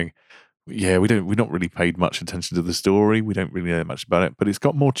sitting here going, yeah, we're not really paid much attention to the story. We don't really know much about it, but it's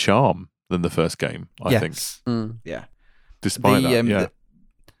got more charm than the first game. I think. Yeah. Despite that,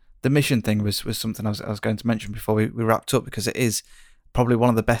 the mission thing was something I was going to mention before we wrapped up, because it is probably one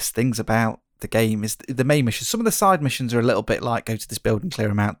of the best things about the game is the main missions. Some of the side missions are a little bit like go to this building, clear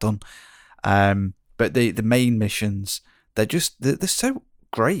them out, done. But the main missions, they're so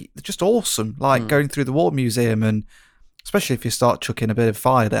great. They're just awesome. Like going through the War Museum, and especially if you start chucking a bit of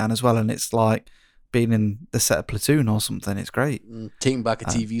fire down as well, and it's like being in the set of Platoon or something. It's great. Taking back a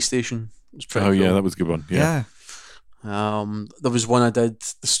TV station. Cool. Yeah, that was a good one. Yeah. There was one I did.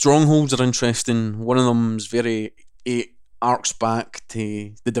 The strongholds are interesting. One of them's very arcs back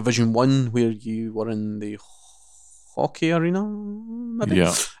to the Division 1 where you were in the hockey arena, maybe?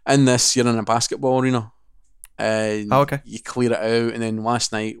 Yeah. In this, you're in a basketball arena. And you clear it out, and then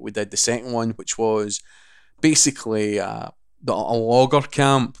last night we did the second one, which was basically a logger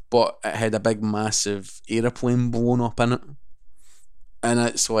camp, but it had a big massive aeroplane blown up in it. And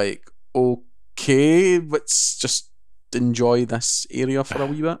it's like, okay, let's just enjoy this area for a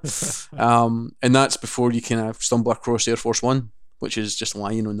wee bit. And that's before you kind of stumble across Air Force One, which is just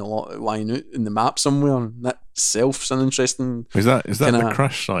lying out in the map somewhere. And that itself's an interesting. Is that the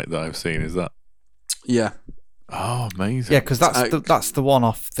crash site that I've seen? Is that? Yeah. Oh, amazing! Yeah, because that's the one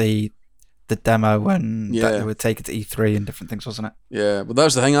off the demo when they would take it to E3 and different things, wasn't it? Yeah, but that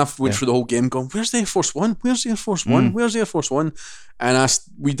was the thing. I went through the whole game going, "Where's the Air Force One? Where's the Air Force One? Where's the Air Force One?" And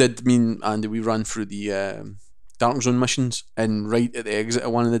me and Andy, we ran through the Dark Zone missions, and right at the exit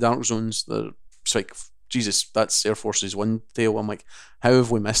of one of the Dark Zones, it's like, Jesus, that's Air Force's One tail. I'm like, how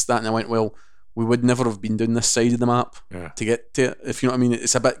have we missed that? And I went, well, we would never have been doing this side of the map to get to it, if you know what I mean.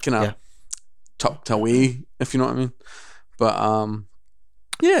 It's a bit kind of tucked away, if you know what I mean. But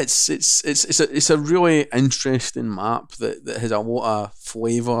it's a really interesting map that has a lot of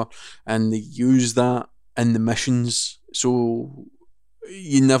flavour, and they use that in the missions, so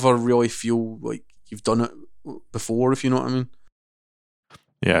you never really feel like you've done it before, if you know what I mean.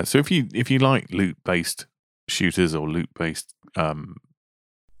 Yeah, so if you like loot-based shooters or loot-based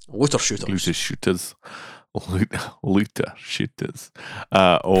looter shooters, looter shooters,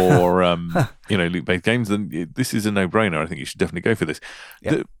 or loot-based games, then this is a no-brainer. I think you should definitely go for this.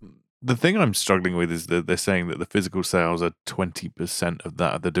 Yeah. The thing I'm struggling with is that they're saying that the physical sales are 20% of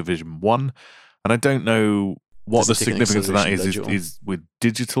that of the Division 1, and I don't know what the significance of that is with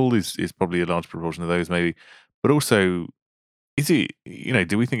digital is probably a large proportion of those maybe, but also is it,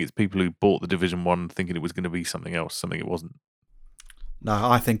 do we think it's people who bought the Division 1 thinking it was going to be something else, something it wasn't? No,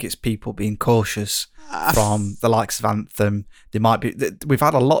 I think it's people being cautious from the likes of Anthem. We've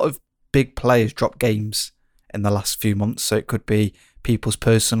had a lot of big players drop games in the last few months, so it could be people's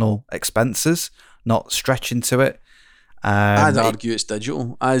personal expenses not stretching to it. I'd argue it's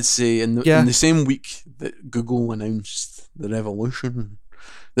digital. I'd say in the same week that Google announced the revolution,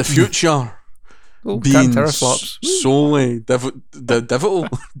 the future being solely digital,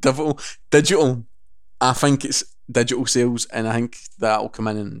 I think it's digital sales, and I think that'll come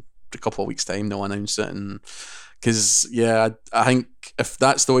in a couple of weeks' time. They'll announce it, and because I think if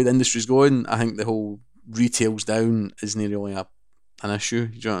that's the way the industry's going, I think the whole retail's down isn't really an issue.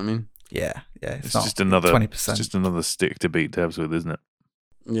 Do you know what I mean? Yeah. It's just another 20%. It's just another stick to beat devs with, isn't it?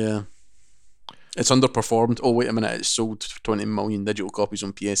 Yeah. It's underperformed. Oh, wait a minute, it's sold 20 million digital copies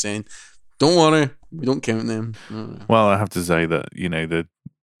on PSN. Don't worry, we don't count them. Well, I have to say that,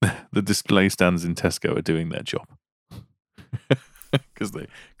 the display stands in Tesco are doing their job. Because they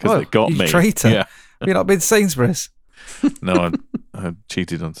got you me. Traitor. Yeah. Have you not been to Sainsbury's? No, I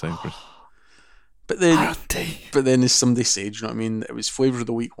cheated on Sainsbury's. But then as somebody said, you know what I mean? It was Flavour of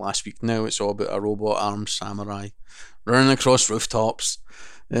the Week last week. Now it's all about a robot-armed samurai running across rooftops.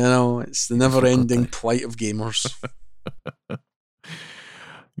 It's the never-ending plight of gamers.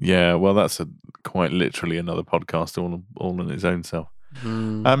 Yeah, well, that's quite literally another podcast all in its own self.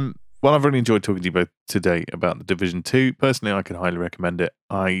 Well, I've really enjoyed talking to you both today about The Division 2. Personally, I can highly recommend it.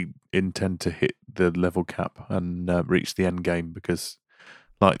 I intend to hit the level cap and reach the end game because,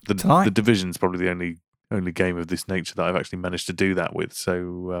 the Division's probably the only game of this nature that I've actually managed to do that with.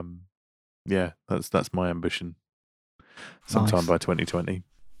 So, yeah, that's my ambition. Sometime by 2020.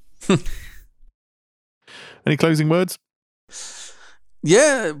 Any closing words?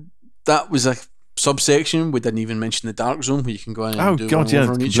 Yeah, that was a subsection. We didn't even mention the Dark Zone where you can go in and do one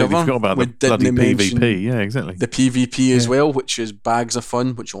over on each other. Forgot about the bloody PvP. Yeah, exactly. The PvP as well, which is bags of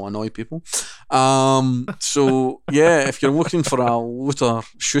fun, which will annoy people. So yeah, if you're looking for a looter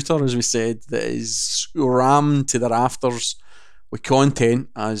shooter, as we said, that is rammed to the rafters with content,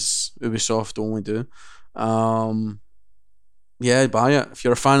 as Ubisoft only do, yeah, buy it. If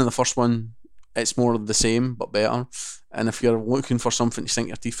you're a fan of the first one, it's more of the same but better. And if you're looking for something to sink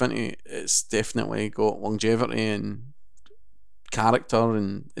your teeth into, it's definitely got longevity and character,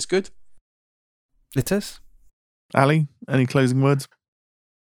 and it's good. It is. Ali, any closing words?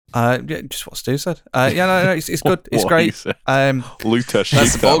 Yeah, just what Stu said. No, it's good. It's great. Looter shooter.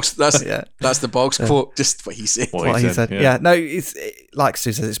 That's the box. That's the box quote. Just what he said. What he said. Yeah. No, it's like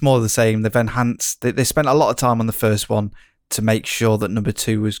Stu said. It's more of the same. They've enhanced. They spent a lot of time on the first one to make sure that number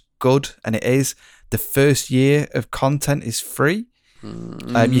 2 was good, and it is. The first year of content is free. You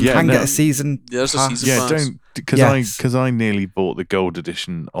can get a season. There's pass. a season pass. Don't because I nearly bought the gold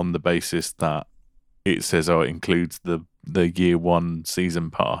edition on the basis that it says it includes the year 1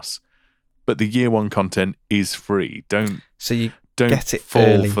 season pass, but the year 1 content is free. Don't get it fall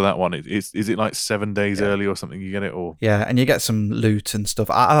early. For that one. Is it like 7 days early or something? You get it, or and you get some loot and stuff.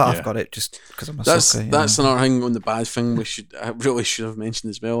 I've got it just because I'm a sucker. That's another thing on the bad thing I really should have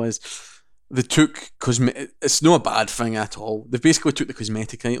mentioned as well is they took it's not a bad thing at all. They basically took the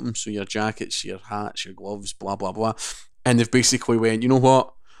cosmetic items, so your jackets, your hats, your gloves, blah blah blah, and they've basically went, you know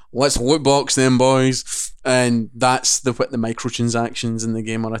what? Let's loot box them boys, and that's what the microtransactions in the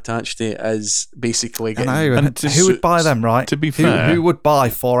game are attached to, is basically getting. I know. Who would buy them, right? To be fair, who would buy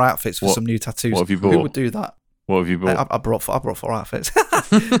 4 outfits for some new tattoos? What have you bought? Who would do that? What have you bought? I brought 4 outfits.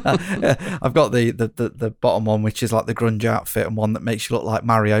 I've got the bottom one, which is like the grunge outfit, and one that makes you look like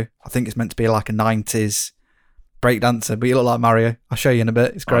Mario. I think it's meant to be like a 90s breakdancer, but you look like Mario. I'll show you in a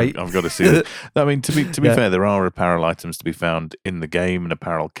bit. It's great. I've got to see it. I mean, to be fair, there are apparel items to be found in the game and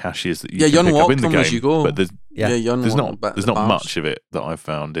apparel caches that you can pick up in the game. As you go. But there's not much of it that I've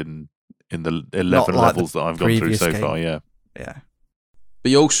found in the 11 levels that I've gone through so far. Yeah.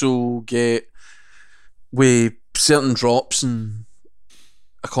 But you also get with certain drops and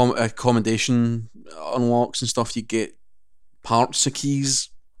accommodation unlocks and stuff, you get parts of keys,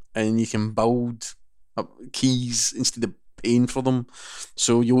 and you can build keys instead of paying for them,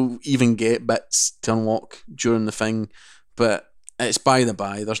 so you'll even get bits to unlock during the thing. But it's by the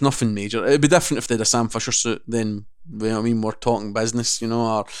by, there's nothing major. It'd be different if they had a Sam Fisher suit, then we're talking business,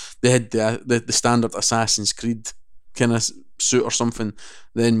 or they had the standard Assassin's Creed kind of suit or something,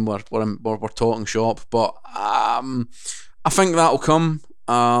 then we're talking shop. But I think that'll come.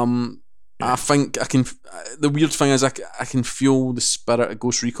 I think I can. The weird thing is I can feel the spirit of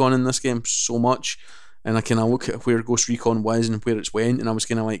Ghost Recon in this game so much, and I kind of look at where Ghost Recon was and where it's went, and I was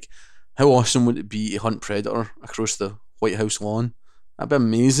kind of like, how awesome would it be to hunt Predator across the White House lawn? That'd be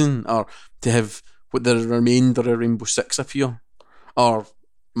amazing. Or to have what the remainder of Rainbow Six appear. Or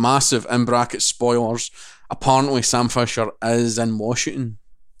massive, in brackets, spoilers, apparently Sam Fisher is in Washington.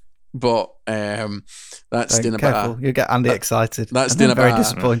 But that's doing a bit of, you get Andy excited. That's doing a very bit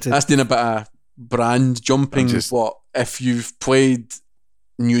disappointed. That's doing a bit of brand jumping. What if you've played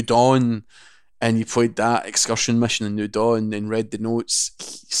New Dawn and you played that excursion mission in New Dawn and read the notes?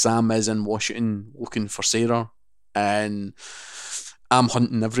 Sam is in Washington looking for Sarah, and I'm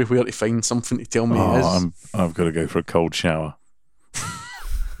hunting everywhere to find something to tell me he is. I've got to go for a cold shower.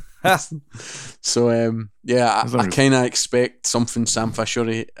 So I kind of expect something Sam Fisher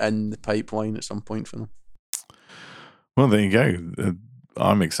in the pipeline at some point for them. Well, there you go.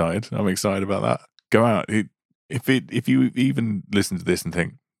 I'm excited. I'm excited about that. Go out. If you even listen to this and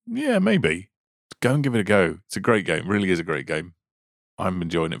think, yeah, maybe, go and give it a go. It's a great game. Really is a great game. I'm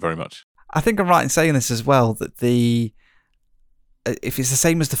enjoying it very much. I think I'm right in saying this as well, that if it's the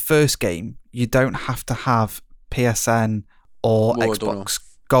same as the first game, you don't have to have PSN or Well, I don't know. Xbox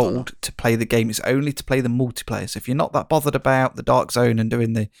Gold to play the game. It's only to play the multiplayer. So if you're not that bothered about the Dark Zone and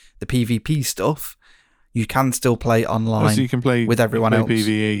doing the PvP stuff, you can still play online. So you can play with everyone else.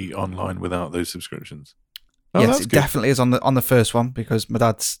 PvE online without those subscriptions. Oh, Yes, that's it good. definitely is on the first one because my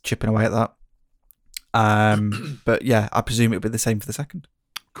dad's chipping away at that. But yeah, I presume it'll be the same for the second.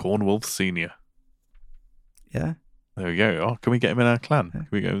 Cornwolf Senior. Yeah. There we go. Oh, can we get him in our clan? Can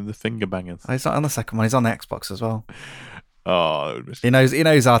we go with the finger bangers? He's not on the second one. He's on the Xbox as well. Oh, that would be... He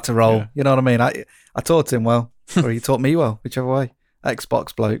knows how to roll. Yeah. You know what I mean? I taught him well, or he taught me well, whichever way.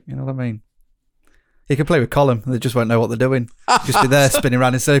 Xbox bloke. You know what I mean? He can play with Colin. They just won't know what they're doing. Just be there spinning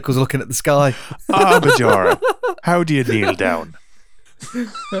around in circles, looking at the sky. Majora, how do you kneel down?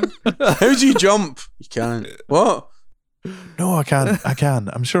 How do you jump? You can't. What? No, I can.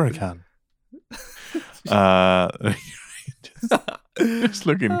 I'm sure I can. Just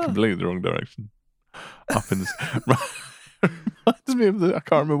looking completely the wrong direction. Up in the... Reminds me of I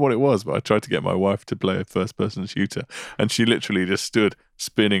can't remember what it was, but I tried to get my wife to play a first-person shooter, and she literally just stood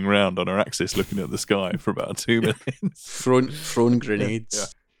spinning round on her axis, looking at the sky for about 2 minutes. Throwing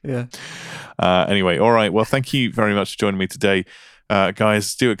grenades. Yeah. Anyway, all right. Well, thank you very much for joining me today, guys.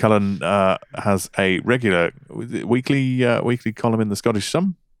 Stuart Cullen has a regular weekly column in the Scottish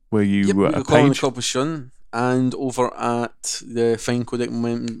Sun where you Yep, we a call in the page. Copper Shun, and over at the Fine Codec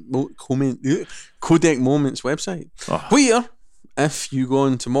Moments website. Oh. Where, if you go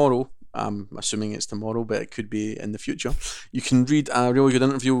on tomorrow, I'm assuming it's tomorrow, but it could be in the future, you can read a really good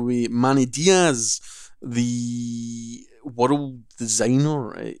interview with Manny Diaz, the world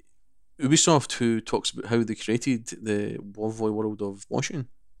designer at Ubisoft, who talks about how they created the lovely world of Washington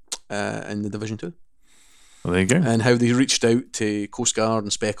in the Division 2. Well, there you go. And how they reached out to Coast Guard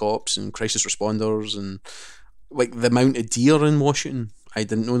and Spec Ops and crisis responders, and like the amount of deer in Washington. I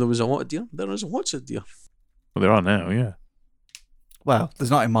didn't know there was a lot of deer. There is lots of deer. Well, there are now. Yeah. Well, there's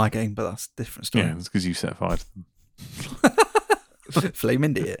not in my game, but that's a different story. Yeah, it's because you set fire to them.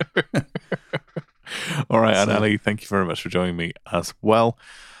 Flaming deer. All right, and So- Ali, thank you very much for joining me as well.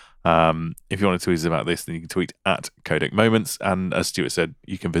 If you want to tweet us about this, then you can tweet at Codec Moments. And as Stuart said,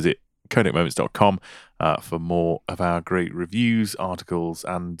 you can visit codecmoments.com for more of our great reviews, articles,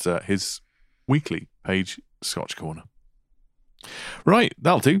 and his weekly page, Scotch Corner. Right,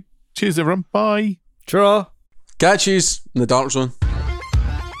 that'll do. Cheers, everyone. Bye. Draw. Catch yous in the Dark Zone.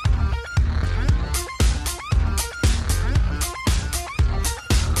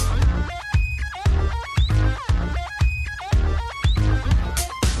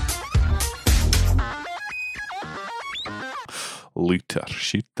 Looter,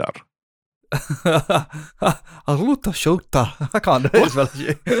 shooter. A looter shooter. I can't do it as well as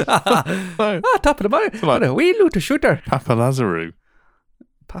you. Top of the mountain. like- A wee looter shooter. Papa Lazarou.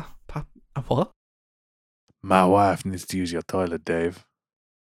 What? My wife needs to use your toilet, Dave.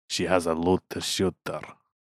 She has a looter shooter.